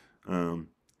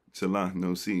 Salah,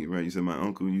 no seed, right? You said, my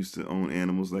uncle used to own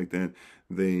animals like that.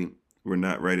 They were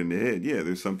not right in the head. Yeah,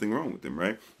 there's something wrong with them,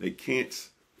 right? They can't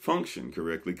function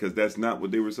correctly because that's not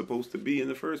what they were supposed to be in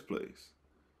the first place,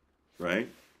 right?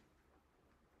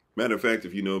 Matter of fact,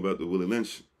 if you know about the Willie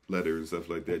Lynch letter and stuff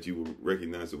like that, you will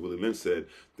recognize that Willie Lynch said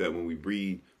that when we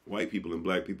breed white people and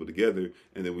black people together,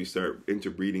 and then we start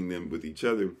interbreeding them with each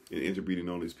other and interbreeding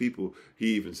all these people,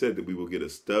 he even said that we will get a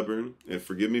stubborn, and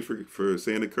forgive me for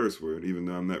saying a curse word, even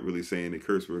though I'm not really saying a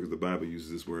curse word because the Bible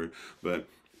uses this word, but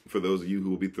for those of you who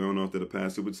will be thrown off that a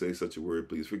pastor would say such a word,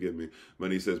 please forgive me.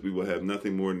 But he says we will have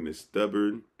nothing more than a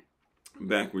stubborn,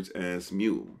 backwards ass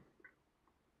mule.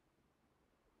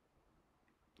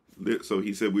 So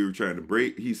he said we were trying to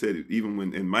break. He said even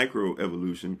when in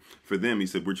microevolution, for them, he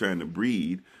said we're trying to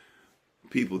breed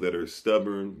people that are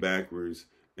stubborn, backwards,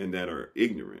 and that are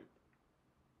ignorant,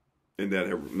 and that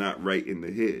are not right in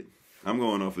the head. I'm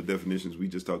going off the definitions we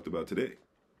just talked about today,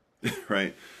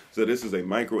 right? So this is a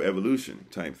microevolution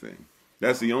type thing.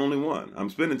 That's the only one. I'm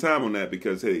spending time on that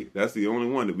because, hey, that's the only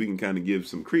one that we can kind of give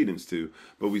some credence to,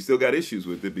 but we still got issues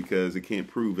with it because it can't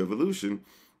prove evolution,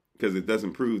 because it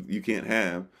doesn't prove you can't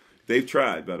have. They've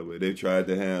tried, by the way. They've tried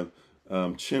to have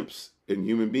chimps and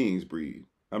human beings breed.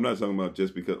 I'm not talking about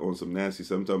just because on some nasty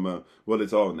stuff. I'm talking about, well,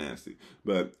 it's all nasty.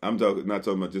 But I'm not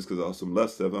talking about just because of some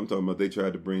lust stuff. I'm talking about they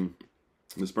tried to bring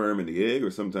the sperm and the egg,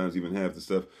 or sometimes even have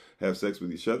sex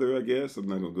with each other, I guess. I'm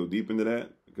not going to go deep into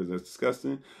that because that's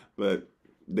disgusting. But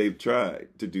they've tried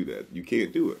to do that. You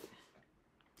can't do it.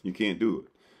 You can't do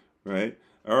it. Right?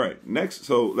 All right. Next.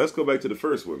 So let's go back to the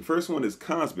first one. First one is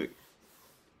cosmic.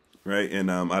 Right, and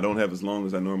I don't have as long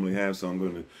as I normally have, so I'm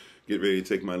going to get ready to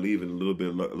take my leave in a little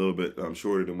bit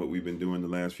shorter than what we've been doing the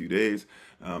last few days.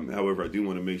 However, I do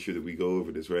want to make sure that we go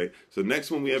over this, right? So next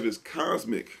one we have is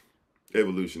cosmic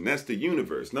evolution. That's the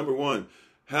universe. Number one,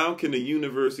 how can the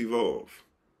universe evolve?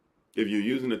 If you're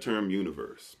using the term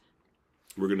universe,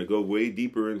 we're going to go way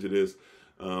deeper into this.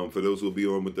 For those who will be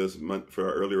on with us for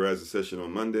our early rising session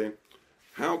on Monday,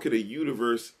 how could a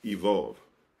universe evolve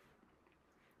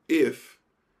if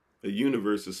a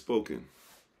universe is spoken?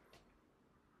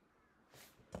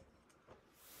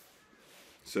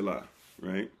 Selah,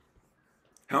 right?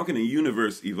 How can a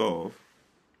universe evolve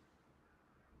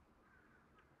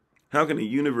How can a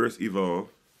universe evolve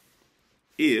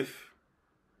if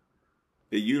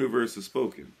a universe is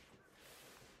spoken?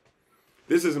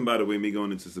 This isn't, by the way, me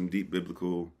going into some deep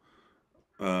biblical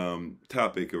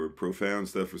topic or profound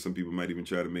stuff, or some people might even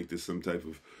try to make this some type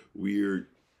of weird,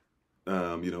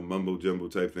 mumbo jumbo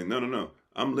type thing. No.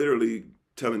 I'm literally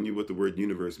telling you what the word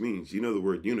universe means. You know the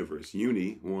word universe.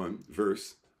 Uni, one,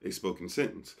 verse, a spoken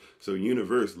sentence. So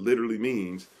universe literally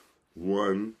means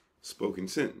one spoken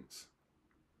sentence.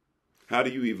 How do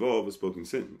you evolve a spoken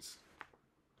sentence?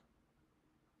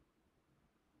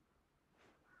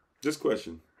 Just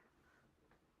question.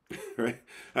 Right?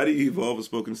 How do you evolve a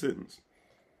spoken sentence?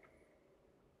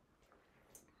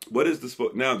 What is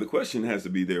the now the question has to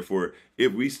be, therefore,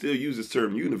 if we still use this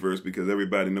term universe, because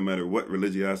everybody, no matter what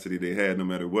religiosity they had, no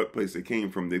matter what place they came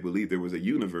from, they believed there was a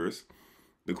universe.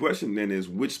 The question then is,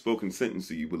 which spoken sentence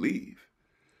do you believe?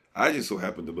 I just so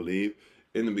happen to believe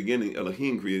in the beginning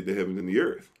Elohim created the heavens and the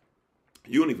earth.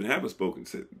 You don't even have a spoken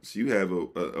sentence. You have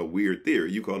a weird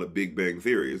theory. You call it Big Bang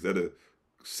Theory. Is that a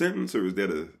sentence, or is that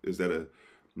a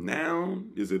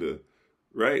noun? Is it a,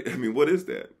 right? I mean, what is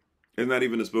that? It's not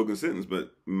even a spoken sentence,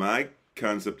 but my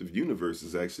concept of universe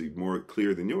is actually more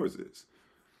clear than yours is.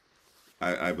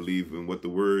 I believe in what the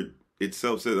word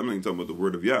itself says. I'm not even talking about the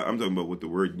word of Yah. I'm talking about what the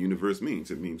word universe means.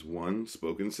 It means one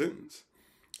spoken sentence.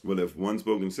 Well, if one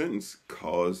spoken sentence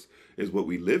is what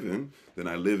we live in, then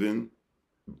I live in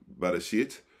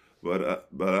Barashit,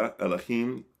 bara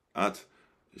Elohim at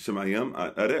Shemayim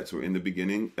at Aretz. Where in the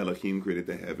beginning, Elohim created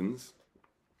the heavens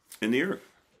and the earth.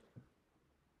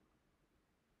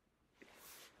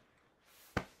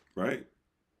 Right?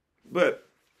 But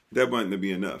that wouldn't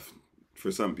be enough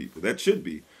for some people. That should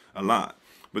be a lot,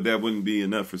 but that wouldn't be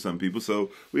enough for some people. So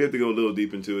we have to go a little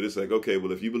deep into it. It's like, okay,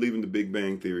 well, if you believe in the Big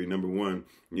Bang Theory, number one,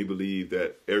 you believe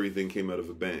that everything came out of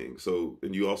a bang. So,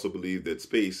 and you also believe that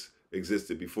space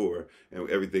existed before and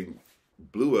everything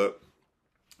blew up.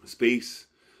 Space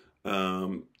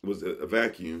was a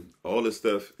vacuum. All this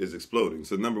stuff is exploding.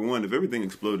 So number one, if everything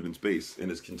exploded in space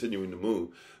and is continuing to move,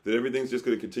 then everything's just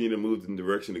going to continue to move in the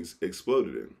direction it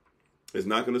exploded in. It's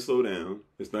not going to slow down.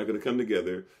 It's not going to come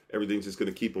together. Everything's just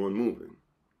going to keep on moving.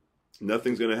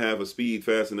 Nothing's going to have a speed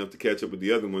fast enough to catch up with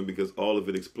the other one because all of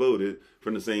it exploded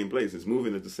from the same place. It's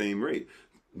moving at the same rate.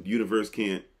 The universe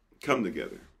can't come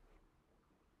together.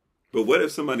 But what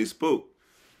if somebody spoke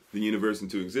the universe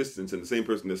into existence, and the same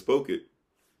person that spoke it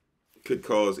could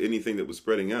cause anything that was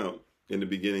spreading out? In the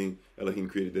beginning, Elohim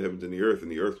created the heavens and the earth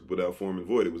was without form and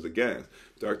void. It was a gas.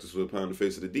 Darkness was upon the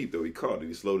face of the deep, though he caught it.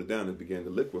 He slowed it down and began to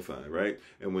liquefy, right?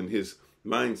 And when his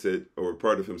mindset, or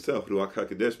part of himself, Ruach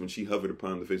HaKodesh, when she hovered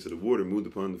upon the face of the water, moved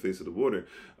upon the face of the water,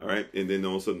 all right, and then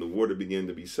all of a sudden the water began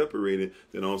to be separated,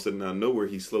 then all of a sudden out of nowhere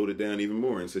he slowed it down even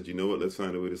more and said, you know what, let's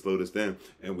find a way to slow this down.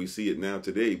 And we see it now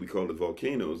today. We call it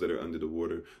volcanoes that are under the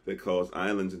water that cause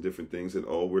islands and different things, and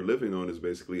all we're living on is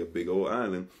basically a big old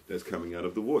island that's coming out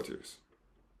of the waters,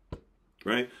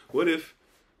 right? What if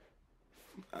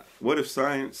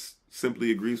science simply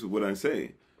agrees with what I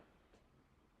say?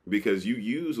 Because you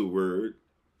use a word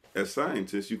as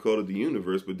scientists, you call it the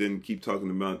universe, but then keep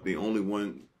talking about the only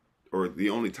one or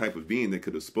the only type of being that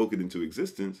could have spoken into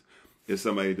existence is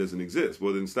somebody that doesn't exist.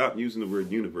 Well, then stop using the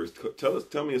word universe.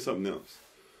 Tell me of something else.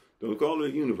 Don't call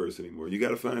it a universe anymore. You got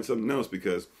to find something else,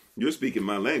 because you're speaking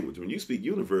my language. When you speak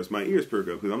universe, my ears perk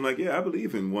up because I'm like, yeah, I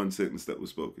believe in one sentence that was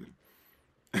spoken.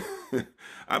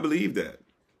 I believe that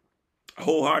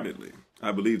wholeheartedly.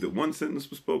 I believe that one sentence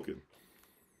was spoken.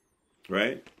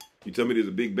 Right? You tell me there's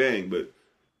a Big Bang, but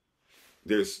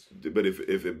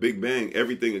if a Big Bang,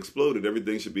 everything exploded,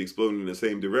 everything should be exploding in the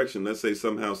same direction. Let's say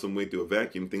somehow, some way through a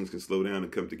vacuum, things can slow down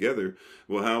and come together.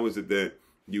 Well, how is it that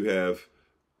you have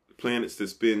planets that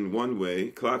spin one way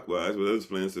clockwise, with other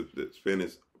planets that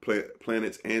spin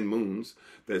planets and moons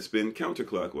that spin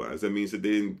counterclockwise? That means that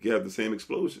they didn't have the same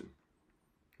explosion.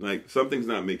 Like, something's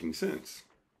not making sense,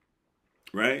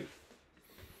 right?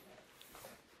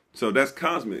 So that's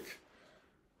cosmic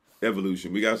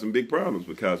evolution. We got some big problems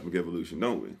with cosmic evolution,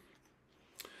 don't we?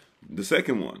 The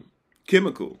second one,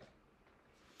 chemical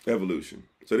evolution.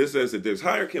 So this says that there's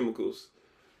higher chemicals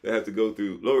that have to go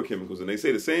through lower chemicals. And they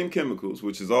say the same chemicals,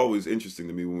 which is always interesting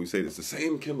to me when we say this, the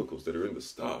same chemicals that are in the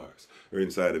stars are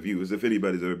inside of you, as if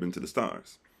anybody's ever been to the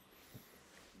stars.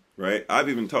 Right? I've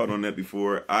even taught on that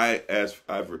before. I've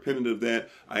repented of that.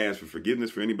 I ask for forgiveness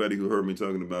for anybody who heard me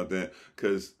talking about that.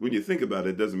 Because when you think about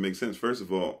it, it doesn't make sense. First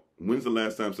of all, when's the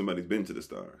last time somebody's been to the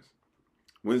stars?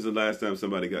 When's the last time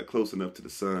somebody got close enough to the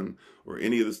sun or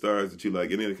any of the stars that you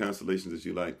like, any of the constellations that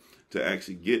you like, to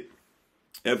actually get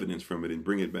evidence from it and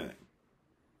bring it back?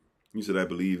 You said, I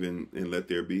believe in let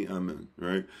there be. Amen.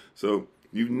 Right? So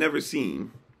you've never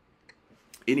seen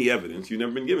any evidence. You've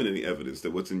never been given any evidence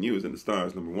that what's in you is in the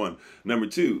stars, number one. Number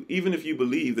two, even if you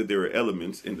believe that there are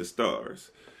elements in the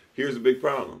stars, here's a big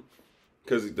problem.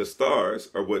 Because the stars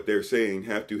are what they're saying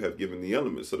have to have given the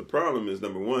elements. So the problem is,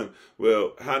 number one,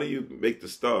 well, how do you make the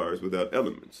stars without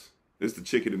elements? It's the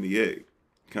chicken and the egg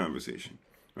conversation,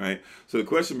 right? So the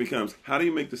question becomes, how do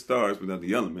you make the stars without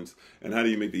the elements? And how do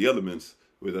you make the elements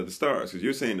without the stars? Because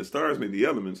you're saying the stars made the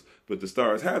elements, but the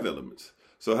stars have elements.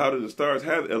 So how do the stars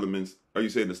have elements? Are you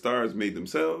saying the stars made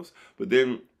themselves? But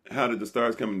then how did the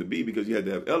stars come into be? Because you had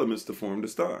to have elements to form the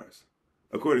stars.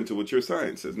 According to what your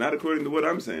science says, not according to what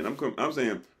I'm saying. I'm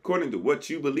saying according to what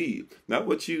you believe, not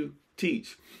what you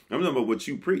teach. I'm talking about what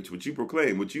you preach, what you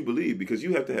proclaim, what you believe, because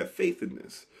you have to have faith in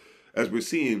this. As we're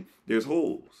seeing, there's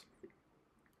holes,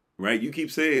 right? You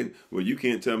keep saying, well, you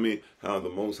can't tell me how the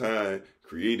Most High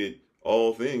created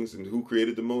all things and who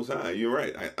created the Most High. You're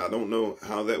right. I don't know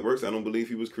how that works. I don't believe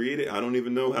he was created. I don't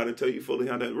even know how to tell you fully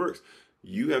how that works.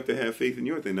 You have to have faith in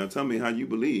your thing. Now tell me how you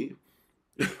believe,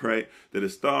 right, that a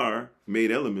star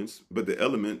made elements, but the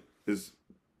element is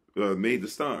made the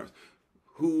stars.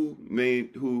 Who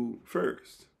made who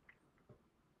first?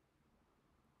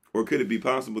 Or could it be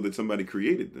possible that somebody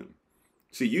created them?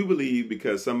 See, you believe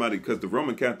because the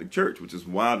Roman Catholic Church, which is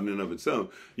wild in and of itself,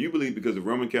 you believe because the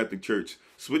Roman Catholic Church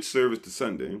switched service to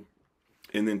Sunday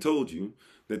and then told you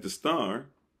that the star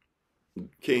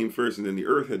came first and then the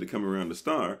earth had to come around the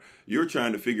star. You're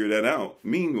trying to figure that out.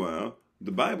 Meanwhile,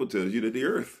 the Bible tells you that the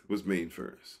earth was made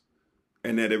first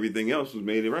and that everything else was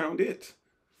made around it.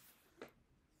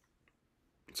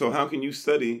 So how can you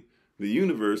study the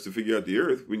universe to figure out the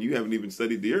earth when you haven't even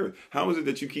studied the earth? How is it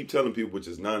that you keep telling people, which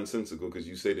is nonsensical, because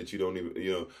you say that you don't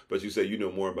even, but you say you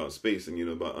know more about space than you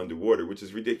know about underwater, which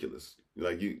is ridiculous.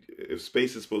 Like if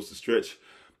space is supposed to stretch,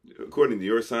 according to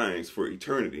your science, for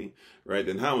eternity, right,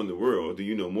 then how in the world do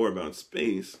you know more about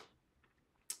space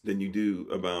than you do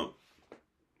about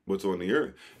what's on the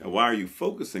earth? And why are you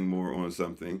focusing more on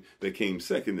something that came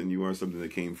second than you are something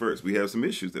that came first? We have some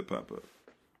issues that pop up.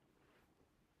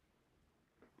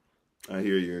 I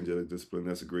hear you, angelic discipline.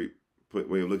 That's a great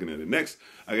way of looking at it. Next,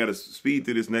 I got to speed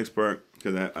through this next part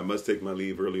because I must take my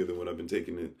leave earlier than what I've been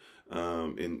taking it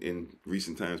in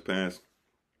recent times past.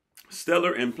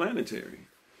 Stellar and planetary.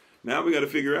 Now we got to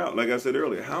figure out, like I said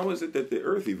earlier, how is it that the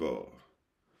earth evolved?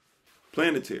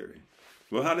 Planetary.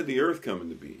 Well, how did the earth come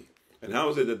into being? And how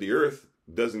is it that the earth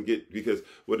doesn't get, because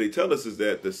what they tell us is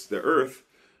that the earth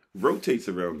rotates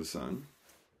around the sun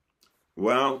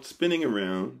while spinning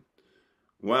around,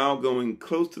 while going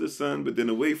close to the sun, but then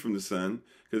away from the sun,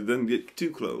 because it doesn't get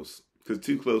too close. Because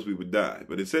too close, we would die.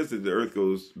 But it says that the earth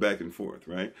goes back and forth,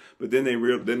 right? But then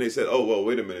they said, oh, well,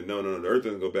 wait a minute. No, the earth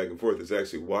doesn't go back and forth. It's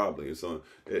actually wobbly.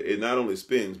 It not only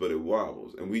spins, but it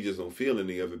wobbles. And we just don't feel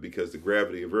any of it because the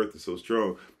gravity of earth is so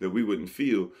strong that we wouldn't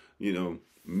feel,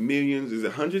 millions, is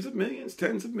it hundreds of millions,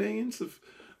 tens of millions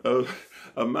of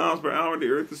miles per hour the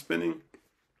earth is spinning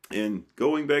and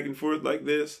going back and forth like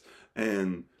this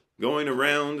and going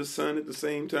around the sun at the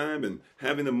same time, and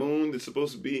having the moon that's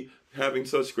supposed to be having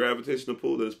such gravitational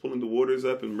pull that it's pulling the waters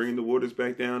up and bringing the waters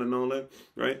back down and all that,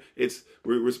 right?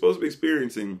 We're supposed to be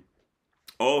experiencing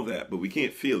all that, but we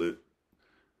can't feel it.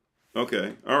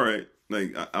 Okay, all right.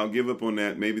 Like, I'll give up on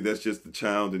that. Maybe that's just the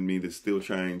child in me that's still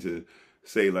trying to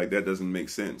say, like, that doesn't make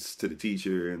sense to the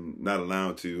teacher and not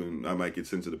allowed to, and I might get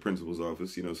sent to the principal's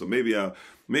office, So maybe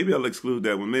I'll exclude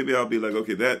that one. Maybe I'll be like,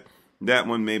 okay, that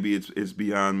one, maybe it's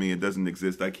beyond me. It doesn't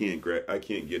exist. I can't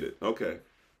get it. Okay.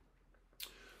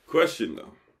 Question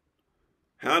though.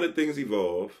 How did things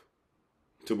evolve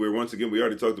to where, once again, we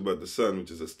already talked about the sun,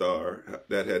 which is a star.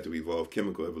 That had to evolve,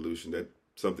 chemical evolution. That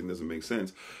something doesn't make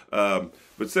sense. But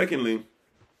secondly,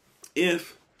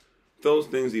 if those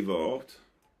things evolved,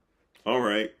 all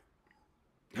right,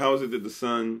 how is it that the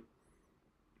sun,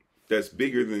 that's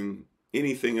bigger than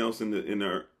anything else in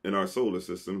our solar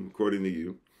system, according to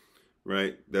you,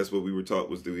 right? That's what we were taught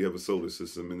was, do we have a solar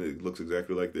system? And it looks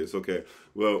exactly like this. Okay,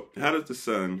 well, how does the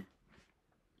sun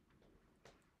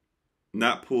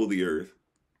not pull the earth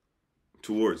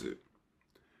towards it?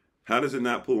 How does it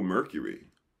not pull Mercury,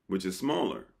 which is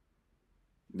smaller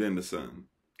than the sun?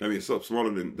 I mean, it's so smaller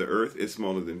than the earth. It's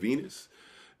smaller than Venus.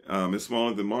 It's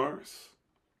smaller than Mars,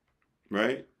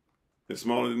 right? It's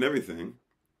smaller than everything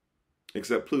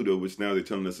except Pluto, which now they're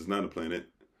telling us is not a planet.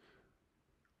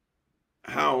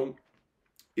 How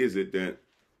is it that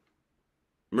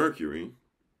Mercury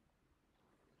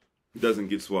doesn't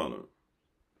get swallowed?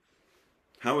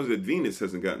 How is it Venus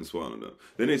hasn't gotten swallowed up?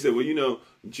 Then they said, well,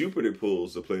 Jupiter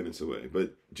pulls the planets away,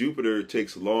 but Jupiter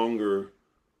takes longer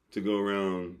to go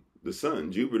around the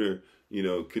sun. Jupiter,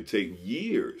 could take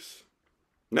years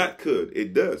Not could.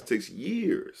 It does. It takes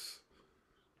years.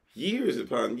 Years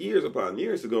upon years upon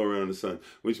years to go around the sun,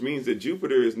 which means that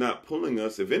Jupiter is not pulling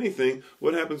us. If anything,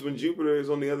 what happens when Jupiter is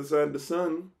on the other side of the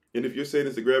sun? And if you're saying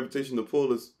it's the gravitational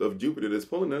pull of Jupiter that's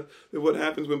pulling us, then what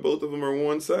happens when both of them are on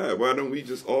one side? Why don't we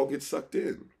just all get sucked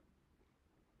in?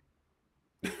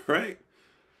 Right?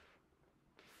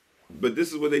 But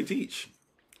this is what they teach.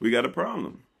 We got a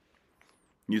problem.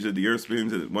 You said the Earth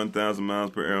spins at 1,000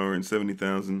 miles per hour and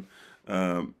 70,000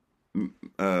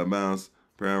 miles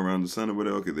per hour around the sun or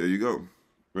whatever. Okay, there you go.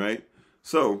 Right?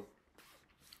 So,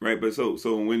 right, but so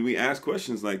when we ask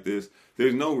questions like this,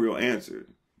 there's no real answer.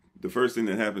 The first thing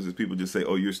that happens is people just say,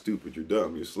 oh, you're stupid, you're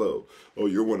dumb, you're slow. Oh,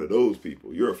 you're one of those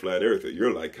people. You're a flat earther.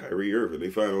 You're like Kyrie Irving. They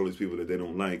find all these people that they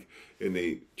don't like, and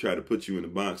they try to put you in a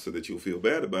box so that you'll feel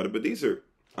bad about it. But these are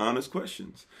honest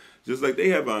questions. Just like they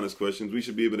have honest questions, we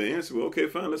should be able to answer. Well, okay,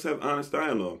 fine, let's have honest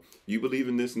dialogue. You believe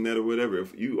in this and that or whatever.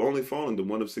 If you only fall into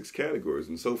one of 6 categories,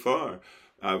 and so far,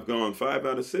 I've gone 5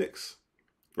 out of 6.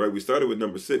 Right, we started with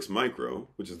number 6, micro,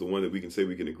 which is the one that we can say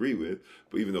we can agree with,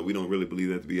 but even though we don't really believe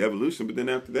that to be evolution, but then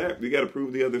after that, we got to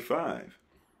prove the other 5.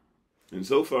 And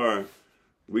so far,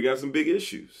 we got some big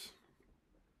issues.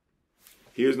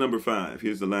 Here's number 5.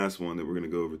 Here's the last one that we're going to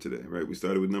go over today, right? We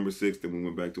started with number 6, then we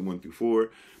went back to 1 through 4,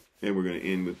 and we're going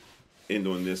to end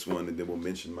on this one, and then we'll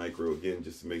mention micro again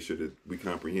just to make sure that we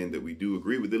comprehend that we do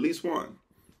agree with at least one,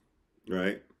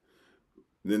 right?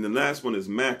 Then the last one is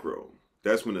macro.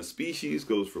 That's when a species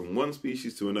goes from one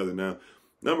species to another. Now,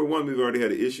 number 1, we've already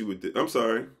had an issue with it. I'm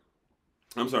sorry,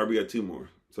 we got 2 more.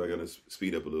 So I got to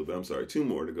speed up a little bit. I'm sorry, 2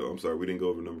 more to go. I'm sorry, we didn't go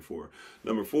over number 4.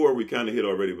 Number 4, we kind of hit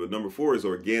already, but number 4 is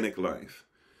organic life,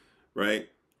 right?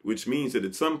 Which means that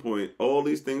at some point, all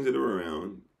these things that are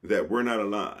around that we're not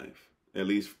alive, at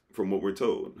least from what we're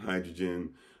told,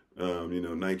 hydrogen,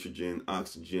 nitrogen,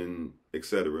 oxygen,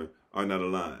 etc., are not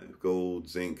alive. Gold,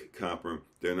 zinc, copper,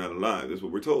 they're not alive. That's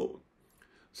what we're told.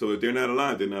 So if they're not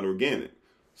alive, they're not organic.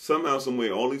 Somehow, some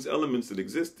way, all these elements that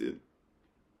existed,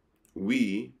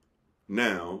 we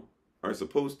now are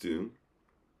supposed to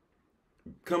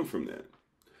come from that.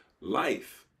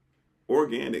 Life,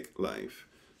 organic life,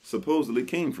 supposedly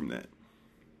came from that.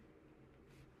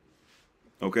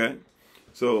 Okay?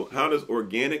 So how does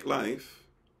organic life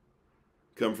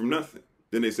come from nothing?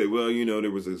 Then they say, well, there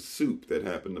was a soup that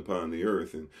happened upon the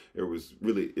earth, and it was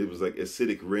like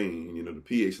acidic rain. The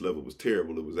pH level was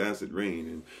terrible. It was acid rain,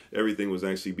 and everything was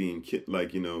actually being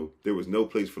there was no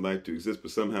place for life to exist.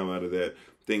 But somehow out of that,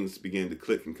 things began to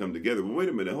click and come together. Well, wait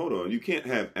a minute, hold on. You can't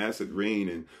have acid rain,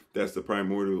 and that's the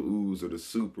primordial ooze or the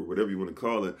soup or whatever you want to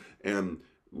call it. And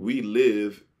we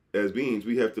live as beings,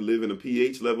 we have to live in a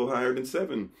pH level higher than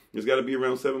 7. It's got to be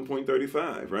around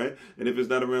 7.35, right? And if it's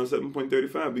not around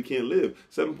 7.35, we can't live.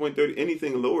 7.30,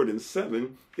 anything lower than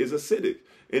 7 is acidic.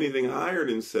 Anything higher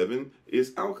than 7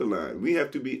 is alkaline. We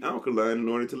have to be alkaline in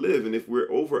order to live. And if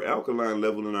we're over alkaline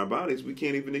level in our bodies, we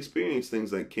can't even experience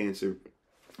things like cancer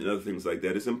and other things like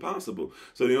that. It's impossible.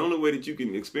 So the only way that you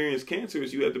can experience cancer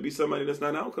is you have to be somebody that's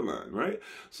not alkaline, right?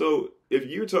 So if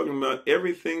you're talking about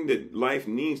everything that life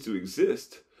needs to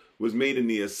exist was made in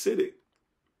the acidic,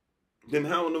 then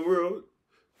how in the world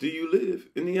do you live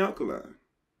in the alkaline?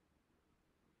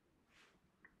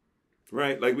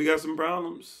 Right? Like, we got some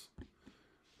problems.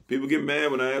 People get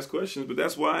mad when I ask questions, but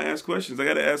that's why I ask questions. I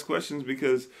got to ask questions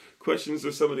because questions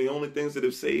are some of the only things that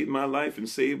have saved my life and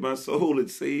saved my soul. It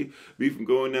saved me from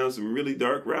going down some really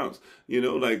dark routes.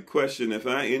 Like, question, if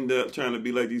I end up trying to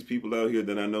be like these people out here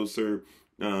that I know serve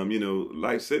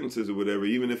life sentences or whatever,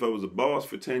 even if I was a boss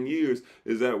for 10 years,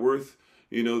 is that worth,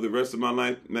 the rest of my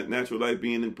life, natural life,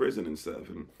 being in prison and stuff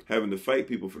and having to fight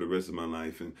people for the rest of my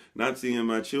life and not seeing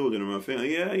my children or my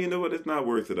family? Yeah, you know what? It's not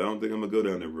worth it. I don't think I'm going to go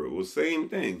down that road. Well, same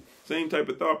thing. Same type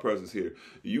of thought process here.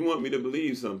 You want me to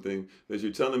believe something that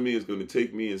you're telling me is going to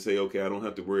take me and say, okay, I don't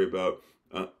have to worry about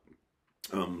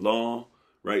law,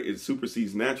 right? It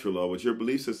supersedes natural law. What your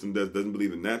belief system doesn't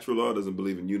believe in natural law, doesn't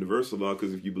believe in universal law,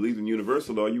 because if you believe in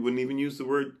universal law, you wouldn't even use the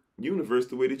word universe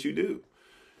the way that you do,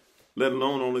 let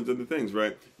alone all these other things,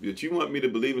 right? But you want me to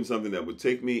believe in something that would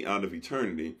take me out of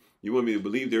eternity. You want me to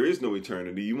believe there is no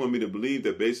eternity. You want me to believe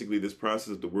that basically this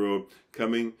process of the world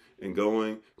coming and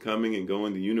going,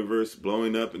 the universe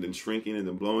blowing up and then shrinking and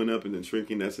then blowing up and then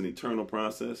shrinking, that's an eternal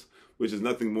process, which is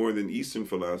nothing more than Eastern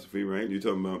philosophy, right? You're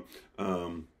talking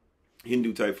about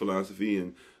Hindu type philosophy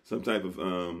and some type of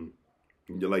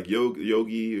like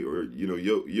yogi or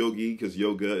yogi, because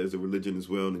yoga is a religion as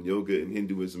well, and yoga and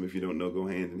Hinduism, if you don't know, go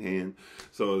hand in hand.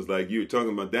 So it's like you're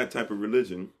talking about that type of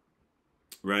religion,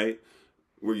 right?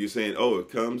 Where you're saying, oh, it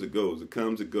comes, it goes, it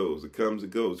comes, it goes, it comes, it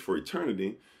goes for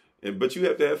eternity, but you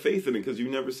have to have faith in it because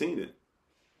you've never seen it.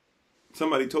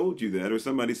 somebody told you that, or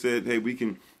somebody said, hey,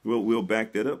 we'll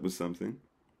back that up with something,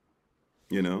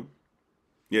 you know.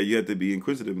 Yeah, you have to be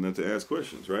inquisitive enough to ask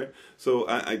questions, right? So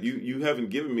you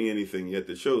haven't given me anything yet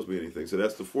that shows me anything. So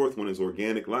that's the fourth one, is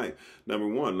organic life. Number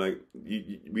one, like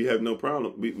we have no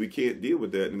problem. We can't deal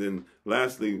with that. And then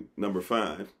lastly, number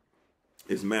 5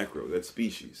 is macro. That's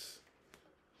species.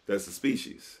 That's the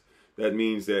species. That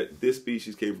means that this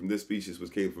species came from this species,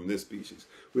 which came from this species.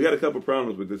 We got a couple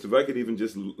problems with this. If I could even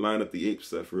just line up the ape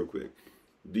stuff real quick.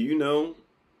 Do you know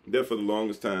that for the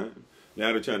longest time,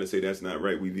 now they're trying to say that's not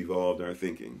right, we've evolved our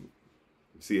thinking.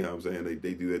 See how I'm saying?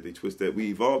 They do that, they twist that. We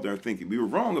evolved our thinking. We were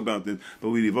wrong about this, but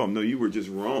we evolved. No, you were just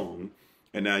wrong.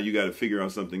 And now you got to figure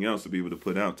out something else to be able to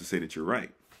put out to say that you're right.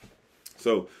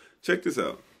 So check this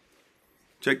out.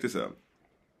 Check this out.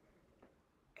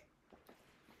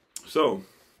 So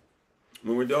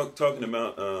when we're talking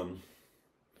about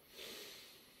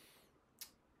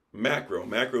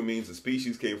macro means a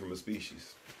species came from a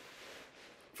species.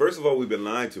 First of all, we've been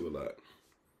lied to a lot.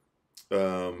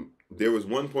 There was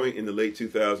one point in the late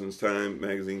 2000s, Time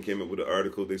magazine came up with an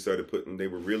article. They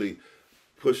were really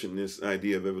pushing this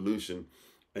idea of evolution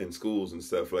in schools and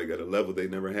stuff, like at a level they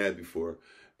never had before.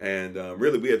 And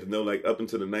really, we had to know, like, up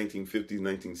until the 1950s,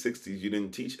 1960s, you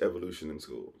didn't teach evolution in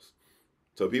schools.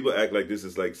 So people act like this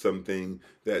is like something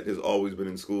that has always been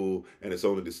in school, and it's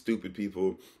only the stupid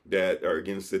people that are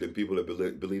against it and people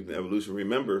that believe in evolution.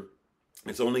 Remember,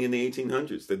 it's only in the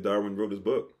 1800s that Darwin wrote his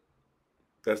book.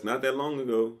 That's not that long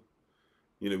ago.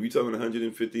 You know, we're talking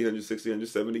 150, 160,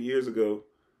 170 years ago.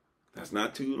 That's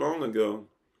not too long ago.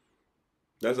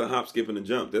 That's a hop, skip, and a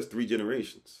jump. That's 3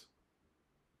 generations,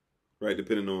 right?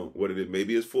 Depending on what it is.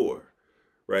 Maybe it's 4,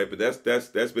 right? But that's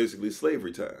basically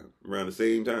slavery time, around the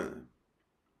same time.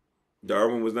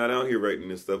 Darwin was not out here writing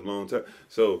this stuff long time.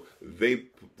 So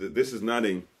this is not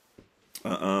a,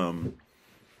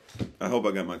 I hope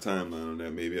I got my timeline on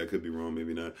that. Maybe I could be wrong,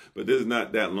 maybe not. But this is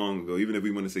not that long ago. Even if we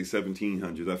want to say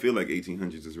 1700s, I feel like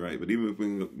 1800s is right. But even if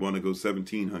we want to go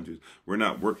 1700s, we're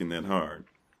not working that hard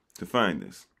to find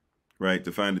this, right?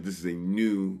 To find that this is a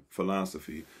new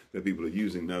philosophy that people are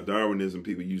using. Now, Darwinism,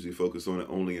 people usually focus on it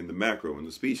only in the macro, in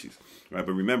the species, right?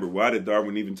 But remember, why did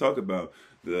Darwin even talk about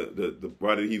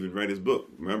why did he even write his book?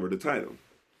 Remember the title.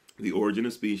 The Origin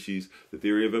of Species, The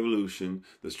Theory of Evolution,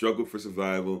 The Struggle for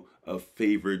Survival of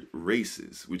Favored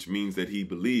Races, which means that he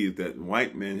believed that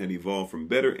white men had evolved from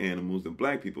better animals than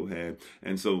black people had,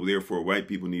 and so therefore white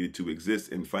people needed to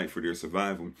exist and fight for their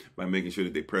survival by making sure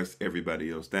that they pressed everybody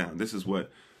else down. This is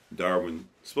what Darwin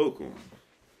spoke on.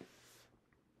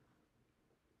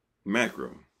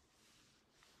 Macro.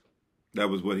 That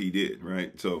was what he did,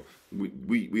 right? So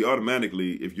we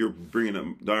automatically, if you're bringing up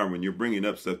Darwin, you're bringing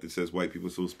up stuff that says white people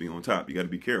are supposed to be on top. You got to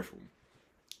be careful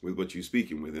with what you're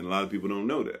speaking with. And a lot of people don't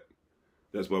know that.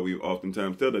 That's why we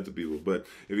oftentimes tell that to people. But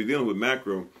if you're dealing with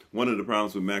macro, one of the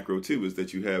problems with macro, too, is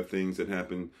that you have things that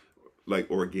happen like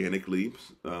organic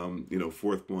leaps,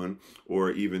 fourth one,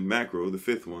 or even macro, the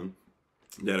fifth one,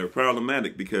 that are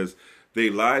problematic because they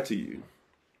lied to you.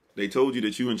 They told you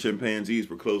that you and chimpanzees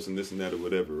were close and this and that or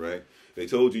whatever, right? They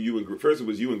told you first it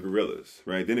was you and gorillas,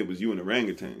 right? Then it was you and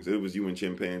orangutans. Then it was you and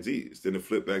chimpanzees. Then it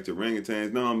flipped back to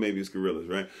orangutans. No, maybe it's gorillas,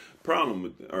 right? Problem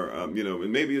with,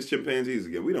 and maybe it's chimpanzees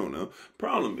again. We don't know.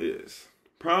 Problem is,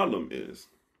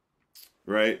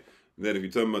 right, that if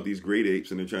you're talking about these great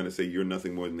apes and they're trying to say you're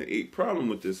nothing more than an ape, problem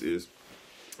with this is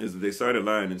that they started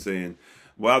lying and saying,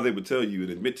 while they would tell you and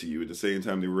admit to you at the same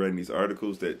time they were writing these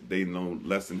articles that they know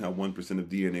less than how 1% of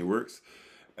DNA works,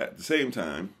 at the same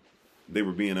time, they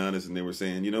were being honest and they were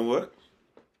saying, you know what?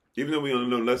 Even though we only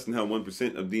know less than how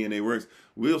 1% of DNA works,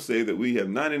 we'll say that we have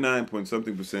 99 point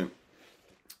something percent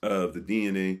of the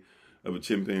DNA of a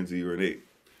chimpanzee or an ape.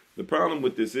 The problem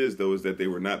with this is, though, is that they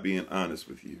were not being honest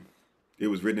with you. It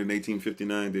was written in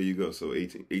 1859. There you go. So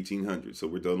 1800. So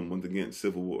we're dealing once again,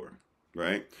 Civil War.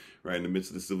 Right in the midst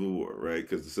of the Civil War, right?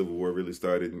 Because the Civil War really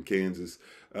started in Kansas,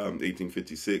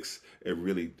 1856, and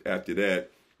really after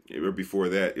that, or before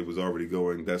that, it was already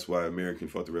going. That's why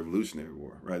Americans fought the Revolutionary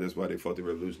War, right? That's why they fought the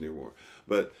Revolutionary War.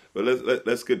 But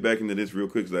let's get back into this real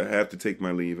quick because I have to take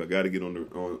my leave. I got to get on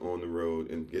the road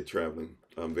and get traveling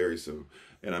very soon,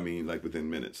 and I mean like within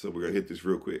minutes. So we're gonna hit this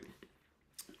real quick.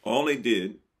 All they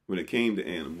did when it came to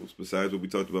animals, besides what we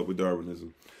talked about with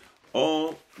Darwinism,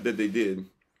 all that they did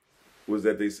was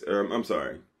that they, I'm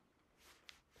sorry,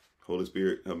 Holy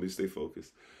Spirit, help me stay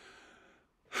focused.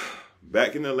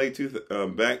 Back in the late,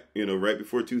 right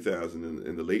before 2000,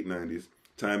 in the late 90s,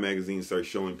 Time magazine started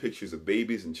showing pictures of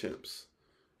babies and chimps.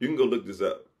 You can go look this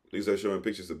up. They start showing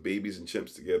pictures of babies and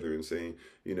chimps together and saying,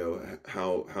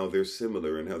 how they're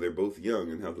similar and how they're both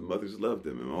young and how the mothers love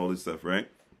them and all this stuff, right?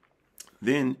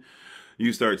 Then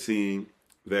you start seeing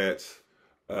that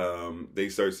they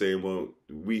start saying, well,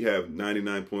 we have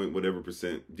 99 point whatever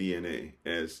percent DNA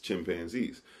as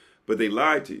chimpanzees. But they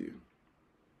lied to you.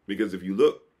 Because if you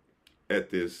look at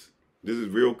this is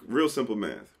real simple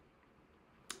math.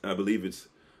 I believe it's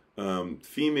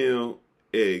female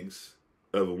eggs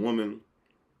of a woman,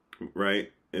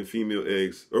 right? And female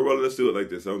eggs, or well, let's do it like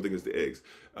this. I don't think it's the eggs.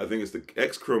 I think it's the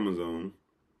X chromosome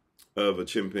of a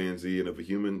chimpanzee and of a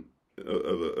human,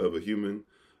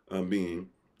 being.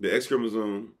 The X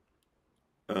chromosome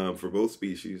for both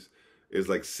species is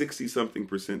like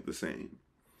 60-something% the same.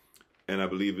 And I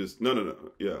believe it's,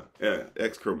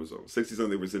 X chromosome,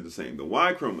 60-something% the same. The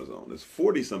Y chromosome is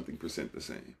 40-something% the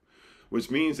same, which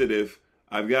means that if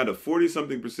I've got a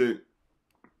 40-something%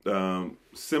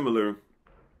 similar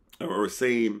or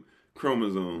same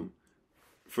chromosome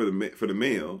for the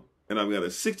male, and I've got a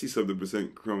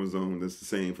 60-something% chromosome that's the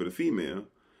same for the female,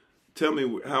 tell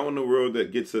me how in the world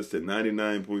that gets us to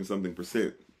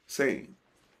 99-point-something% same.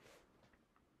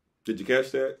 Did you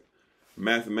catch that?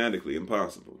 Mathematically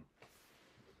impossible.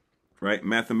 Right?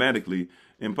 Mathematically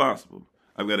impossible.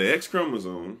 I've got an X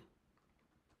chromosome,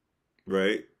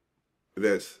 right,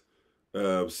 that's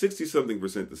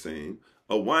 60-something% the same,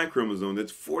 a Y chromosome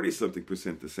that's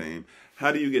 40-something% the same.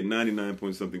 How do you get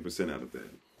 99-point-something% out of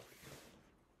that?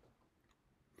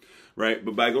 Right?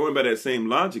 But by going by that same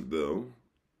logic, though,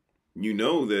 you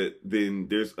know that then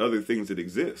there's other things that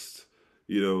exist.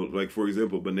 You know, like, for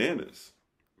example, bananas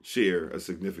share a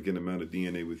significant amount of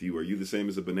DNA with you. Are you the same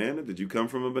as a banana? Did you come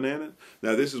from a banana?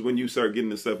 Now, this is when you start getting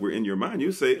the stuff where in your mind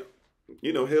you say,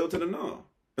 you know, hell to the no.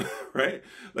 Right?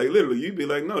 Like, literally, you'd be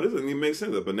like, no, this doesn't even make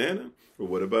sense. A banana? Or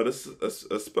what about a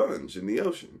sponge in the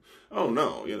ocean? Oh,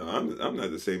 no, you know, I'm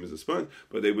not the same as a sponge.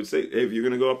 But they would say, hey, if you're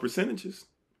going to go off percentages,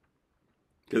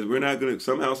 because we're not going to,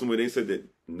 somehow, somewhere they said that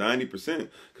 90%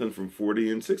 comes from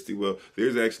 40 and 60. Well,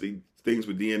 there's actually things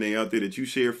with DNA out there that you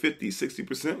share 50,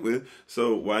 60% with.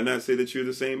 So why not say that you're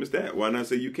the same as that? Why not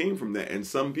say you came from that? And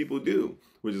some people do,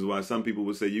 which is why some people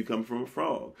would say you come from a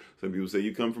frog. Some people say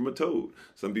you come from a toad.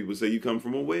 Some people say you come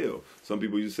from a whale. Some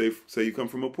people say you come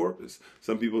from a porpoise.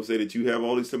 Some people say that you have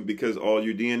all these things because all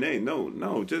your DNA.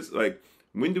 No, just like,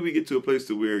 when do we get to a place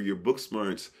to where your book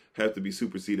smarts have to be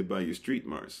superseded by your street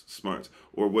smarts?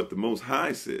 Or what the Most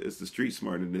High says, the street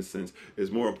smart in this sense,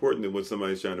 is more important than what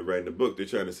somebody's trying to write in a book. They're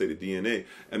trying to say the DNA.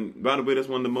 And by the way, that's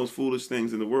one of the most foolish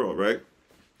things in the world, right?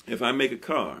 If I make a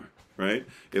car, right?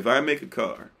 If I make a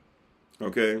car,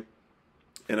 okay,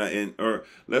 or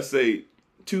let's say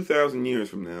 2,000 years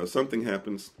from now, something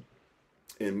happens,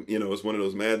 and, you know, it's one of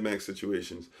those Mad Max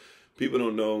situations. People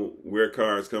don't know where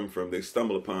cars come from. They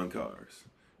stumble upon cars.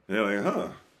 And they're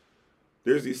like,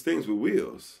 there's these things with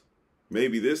wheels.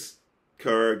 Maybe this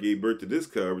car gave birth to this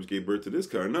car, which gave birth to this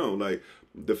car. No, like,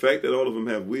 the fact that all of them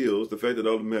have wheels, the fact that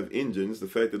all of them have engines, the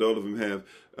fact that all of them have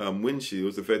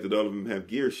windshields, the fact that all of them have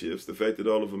gear shifts, the fact that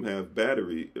all of them have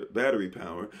battery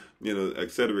power, you know, et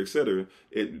cetera,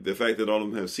 the fact that all of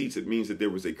them have seats, it means that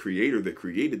there was a creator that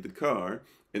created the car.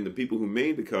 And the people who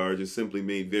made the car just simply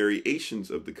made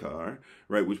variations of the car,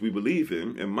 right, which we believe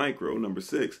in, and micro, number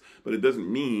 6. But it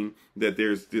doesn't mean that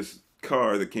there's this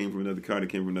car that came from another car that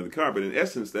came from another car. But in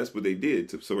essence, that's what they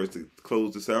did. So as to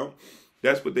close this out,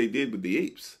 that's what they did with the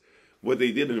apes. What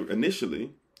they did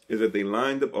initially is that they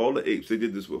lined up all the apes. They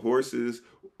did this with horses.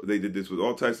 They did this with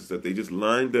all types of stuff. They just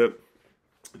lined up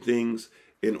things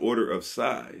in order of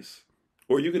size.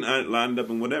 Or you can line it up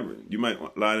in whatever. You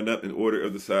might line it up in order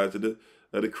of the size of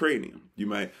the cranium. You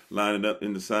might line it up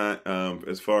in the side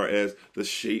as far as the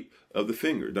shape of the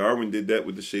finger. Darwin did that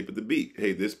with the shape of the beak.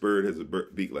 Hey, this bird has a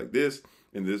beak like this,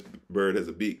 and this bird has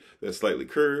a beak that's slightly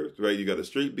curved, right? You got a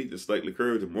straight beak that's slightly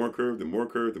curved, and more curved, and more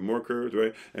curved, and more curved,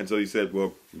 right? And so he said,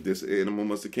 well, this animal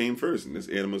must have came first, and this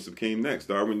animal must have came next.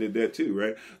 Darwin did that too,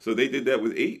 right? So they did that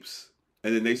with apes.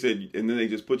 And then they said, and then they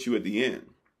just put you at the end.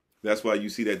 That's why you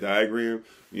see that diagram,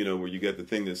 you know, where you got the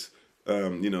thing that's,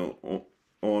 you know,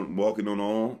 on walking on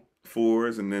all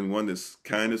fours, and then one that's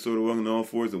kind of sort of walking on all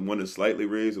fours, and one that's slightly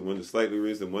raised, and one that's slightly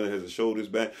raised, and one that has the shoulders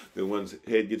back, then one's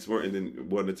head gets more, and then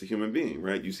one that's a human being,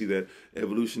 right? You see that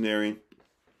evolutionary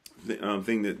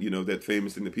thing that, you know, that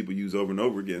famous thing that people use over and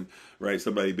over again, right?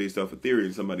 Somebody based off a theory,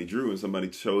 and somebody drew, and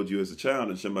somebody showed you as a child,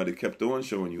 and somebody kept on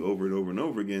showing you over and over and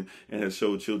over again, and has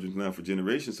showed children now for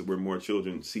generations, so where more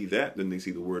children see that than they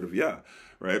see the word of Yah,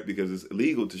 right? Because it's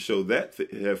illegal to show that,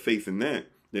 have faith in that,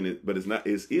 but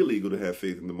it's illegal to have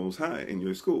faith in the Most High in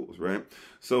your schools, right?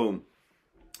 So,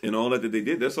 in all that they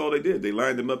did, that's all they did. They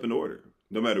lined them up in order.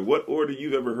 No matter what order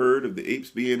you've ever heard of the apes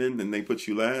being in, and they put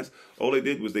you last, all they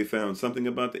did was they found something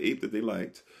about the ape that they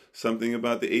liked, something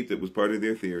about the ape that was part of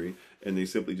their theory, and they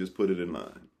simply just put it in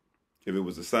line. If it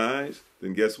was the size,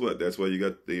 then guess what? That's why you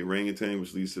got the orangutan,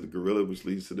 which leads to the gorilla, which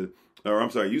leads to the, or I'm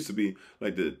sorry, it used to be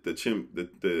like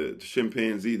the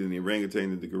chimpanzee, then the orangutan,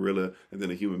 then the gorilla, and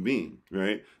then a human being,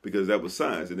 right? Because that was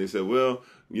size. And they said, well,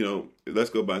 you know,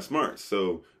 let's go by smarts.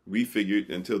 So we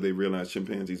figured until they realized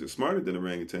chimpanzees are smarter than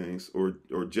orangutans,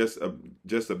 or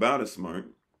just about as smart,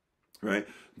 right?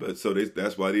 But so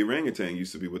that's why the orangutan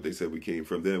used to be what they said we came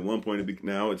from. Then at one point,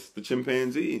 now it's the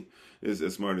chimpanzee is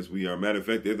as smart as we are. Matter of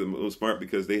fact, they're the most smart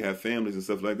because they have families and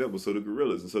stuff like that. Well, so do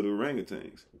gorillas and so do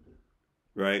orangutans,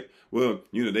 right? Well,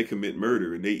 you know, they commit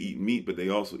murder and they eat meat, but they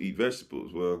also eat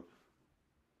vegetables. Well,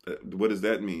 what does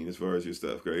that mean as far as your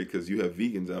stuff, right? Because you have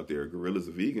vegans out there. Gorillas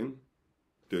are vegan.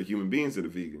 They're human beings that are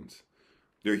vegans.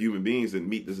 They're human beings that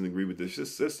meat doesn't agree with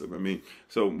this system. I mean,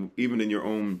 so even in your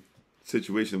own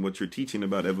situation, what you're teaching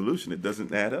about evolution, it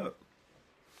doesn't add up.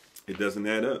 It doesn't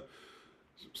add up.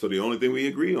 So the only thing we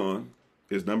agree on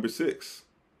is number 6,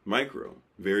 micro,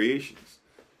 variations.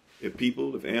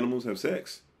 If animals have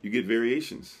sex, you get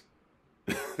variations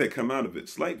that come out of it.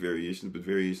 Slight variations, but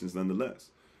variations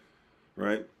nonetheless.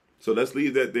 Right? So let's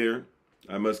leave that there.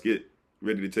 I must get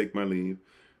ready to take my leave.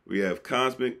 We have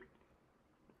cosmic.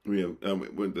 We have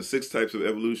with the 6 types of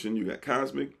evolution. You got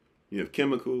cosmic, you have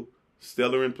chemical,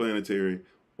 stellar and planetary,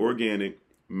 organic,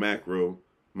 macro,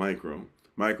 micro.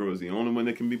 Micro is the only one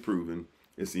that can be proven.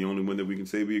 It's the only one that we can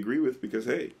say we agree with because,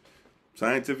 hey,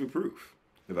 scientific proof.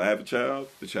 If I have a child,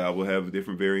 the child will have a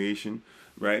different variation,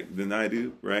 right, than I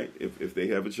do, right? If they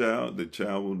have a child, the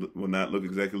child will not look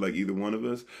exactly like either one of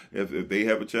us. If they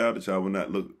have a child, the child will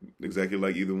not look exactly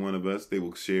like either one of us. They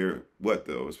will share what,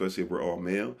 though, especially if we're all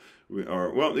male.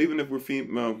 Well, even if we're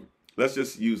female, let's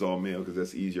just use all male because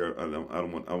that's easier. I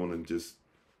want to just,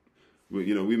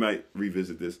 you know, we might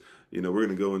revisit this. You know, we're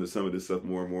going to go into some of this stuff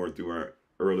more and more through our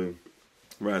early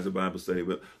Rise of Bible study.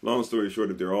 But long story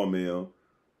short, if they're all male,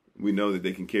 we know that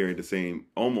they can carry the same,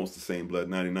 almost the same blood,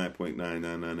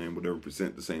 99.9999 whatever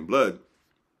percent the same blood,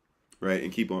 right,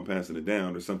 and keep on passing it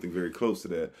down or something very close to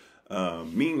that.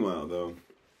 Meanwhile, though,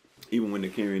 even when they're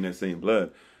carrying that same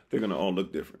blood, they're going to all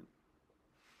look different,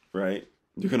 right?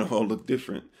 They're going to all look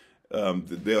different.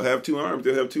 They'll have 2 arms,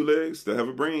 they'll have 2 legs, they'll have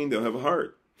a brain, they'll have a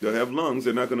heart, they'll have lungs.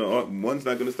 They're not going to, one's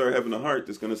not going to start having a heart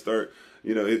that's going to start,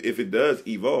 you know, if it does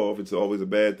evolve, it's always a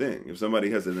bad thing. If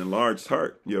somebody has an enlarged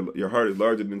heart, your heart is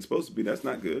larger than it's supposed to be, that's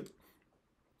not good,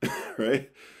 right?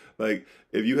 Like,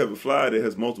 if you have a fly that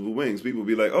has multiple wings, people will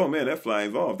be like, oh man, that fly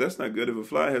evolved. That's not good. If a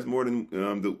fly has more than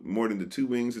the 2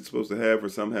 wings it's supposed to have, or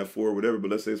some have 4 or whatever,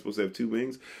 but let's say it's supposed to have 2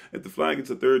 wings. If the fly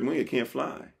gets a 3rd wing, it can't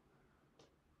fly.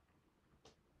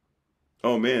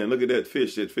 Oh man, look at that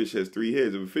fish. That fish has 3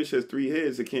 heads. If a fish has 3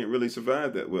 heads, it can't really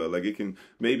survive that well. Like, it can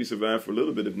maybe survive for a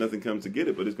little bit if nothing comes to get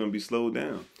it, but it's going to be slowed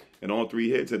down. And all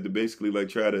 3 heads have to basically like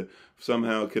try to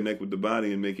somehow connect with the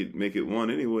body and make it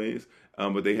one anyways.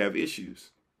 But they have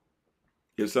issues.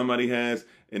 If somebody has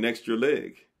an extra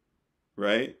leg,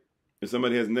 right? If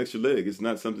somebody has an extra leg, it's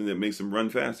not something that makes them run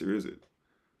faster, is it?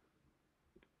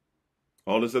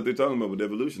 All the stuff they're talking about with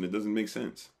evolution, it doesn't make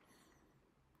sense.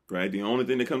 Right? The only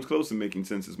thing that comes close to making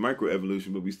sense is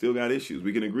microevolution, but we still got issues.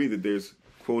 We can agree that there's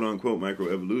quote-unquote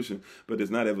microevolution, but it's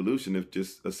not evolution if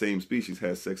just a same species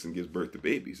has sex and gives birth to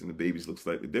babies, and the babies look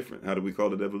slightly different. How do we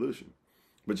call it evolution?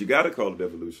 But you got to call it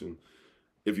evolution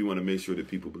if you want to make sure that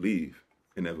people believe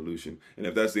in evolution. And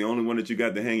if that's the only one that you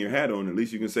got to hang your hat on, at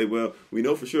least you can say, well, we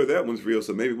know for sure that one's real,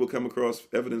 so maybe we'll come across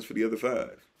evidence for the other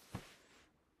 5.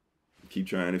 Keep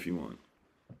trying if you want.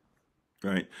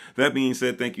 Right. That being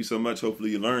said, thank you so much. Hopefully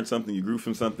you learned something, you grew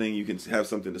from something, you can have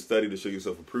something to study to show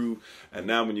yourself approved. And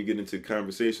now when you get into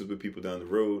conversations with people down the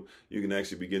road, you can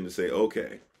actually begin to say,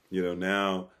 okay, you know,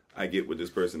 now I get what this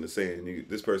person is saying.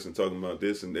 This person talking about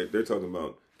this, and they're talking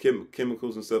about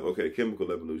chemicals and stuff. Okay,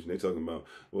 chemical evolution. They're talking about,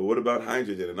 well, what about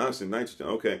hydrogen and oxygen, nitrogen?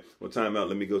 Okay, well, time out.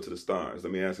 Let me go to the stars.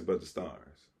 Let me ask about the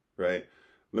stars, right?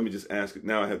 Let me just ask.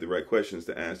 Now I have the right questions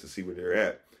to ask to see where they're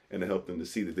at, and to help them to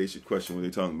see that they should question what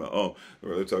they're talking about. Oh,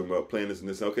 or they're talking about planets and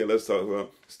this. Okay, let's talk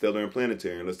about stellar and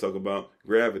planetary, and let's talk about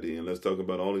gravity, and let's talk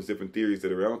about all these different theories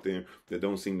that are out there that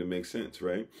don't seem to make sense,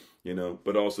 right? You know,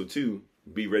 but also, too,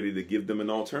 be ready to give them an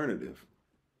alternative,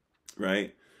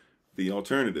 right? The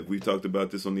alternative. We talked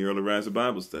about this on the Early Rise of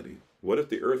Bible study. What if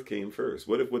the earth came first?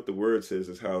 What if what the word says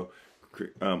is how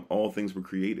all things were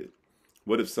created?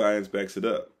 What if science backs it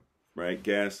up, right?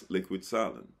 Gas, liquid,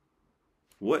 solid.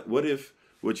 What if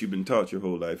what you've been taught your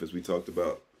whole life, as we talked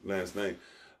about last night,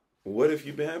 what if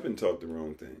you have been taught the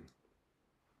wrong thing?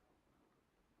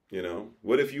 You know,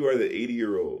 what if you are the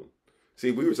 80-year-old See,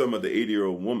 we were talking about the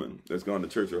 80-year-old woman that's gone to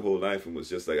church her whole life and was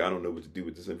just like, I don't know what to do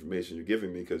with this information you're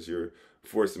giving me because you're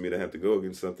forcing me to have to go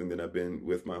against something that I've been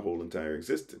with my whole entire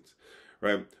existence,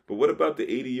 right? But what about the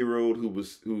 80-year-old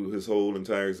who his whole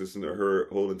entire existence or her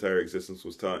whole entire existence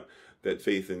was taught that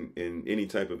faith in any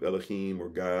type of Elohim or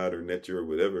God or Neter or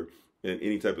whatever, and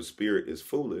any type of spirit is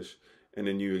foolish? And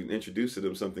then you introduce to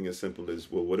them something as simple as,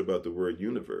 well, what about the word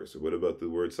universe? Or what about the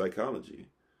word psychology?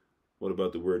 What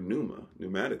about the word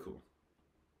pneumatical?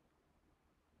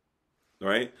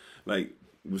 Right? Like,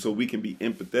 so we can be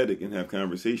empathetic and have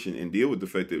conversation and deal with the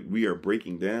fact that we are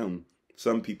breaking down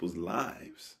some people's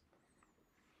lives.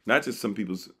 Not just some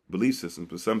people's belief systems,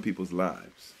 but some people's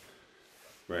lives.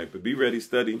 Right? But be ready,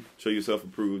 study, show yourself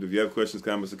approved. If you have questions,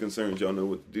 comments, or concerns, y'all know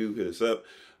what to do. Hit us up.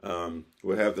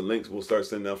 We'll have the links. We'll start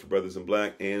sending out for Brothers in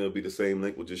Black, and it'll be the same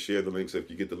link. We'll just share the link. So if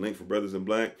you get the link for Brothers in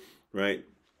Black, right,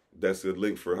 that's the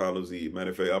link for Hallows Eve. Matter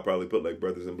of fact, I'll probably put like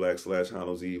Brothers in Black /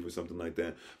 Hallows Eve or something like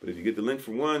that. But if you get the link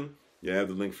for one, you have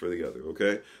the link for the other,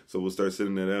 okay? So we'll start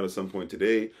sending that out at some point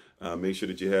today. Make sure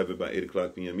that you have it by 8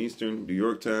 o'clock p.m. Eastern, New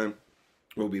York time.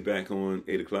 We'll be back on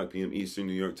 8 o'clock p.m. Eastern,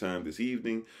 New York time this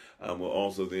evening. We'll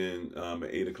also then at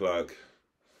 8 o'clock,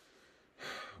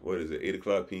 8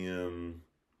 o'clock p.m.,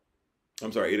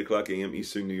 8 o'clock a.m.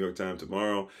 Eastern, New York time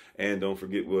tomorrow. And don't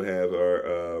forget, we'll have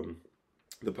our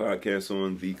the podcast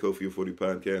on the Kofi 40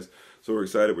 podcast. So we're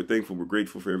excited, we're thankful, we're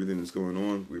grateful for everything that's going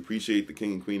on. We appreciate the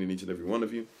King and Queen in each and every one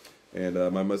of you. And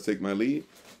I must take my lead.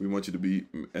 We want you to be,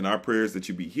 in our prayers, that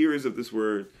you be hearers of this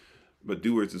word, but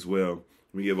doers as well.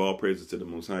 We give all praises to the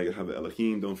Most High, Yahweh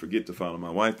Elohim. Don't forget to follow my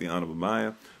wife, the Honorable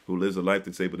Maya, who lives a life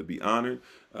that's able to be honored.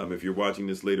 If you're watching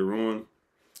this later on,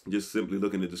 just simply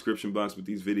look in the description box with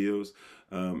these videos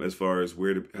as far as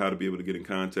how to be able to get in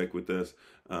contact with us,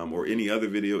 or any other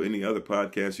video, any other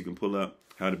podcast you can pull up,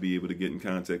 how to be able to get in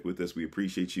contact with us. We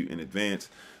appreciate you in advance.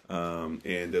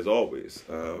 And as always,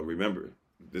 remember,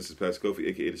 this is Pastor Kofi,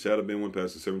 a.k.a. the Shadow Ben, one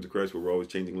pastor, servant of Christ, where we're always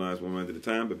changing lives one mind at a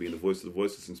time by being the voice of the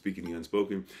voiceless and speaking the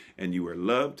unspoken. And you are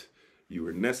loved, you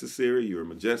are necessary, you are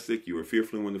majestic, you are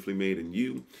fearfully and wonderfully made, and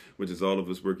you, which is all of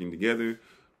us working together,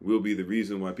 will be the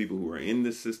reason why people who are in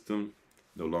this system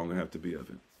no longer have to be of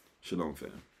it. Shalom,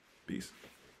 fam. Peace.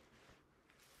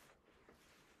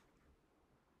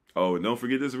 Oh, and don't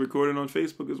forget there's a recording on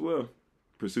Facebook as well.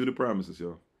 Pursue the promises,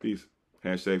 y'all. Peace.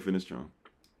 #FinishStrong.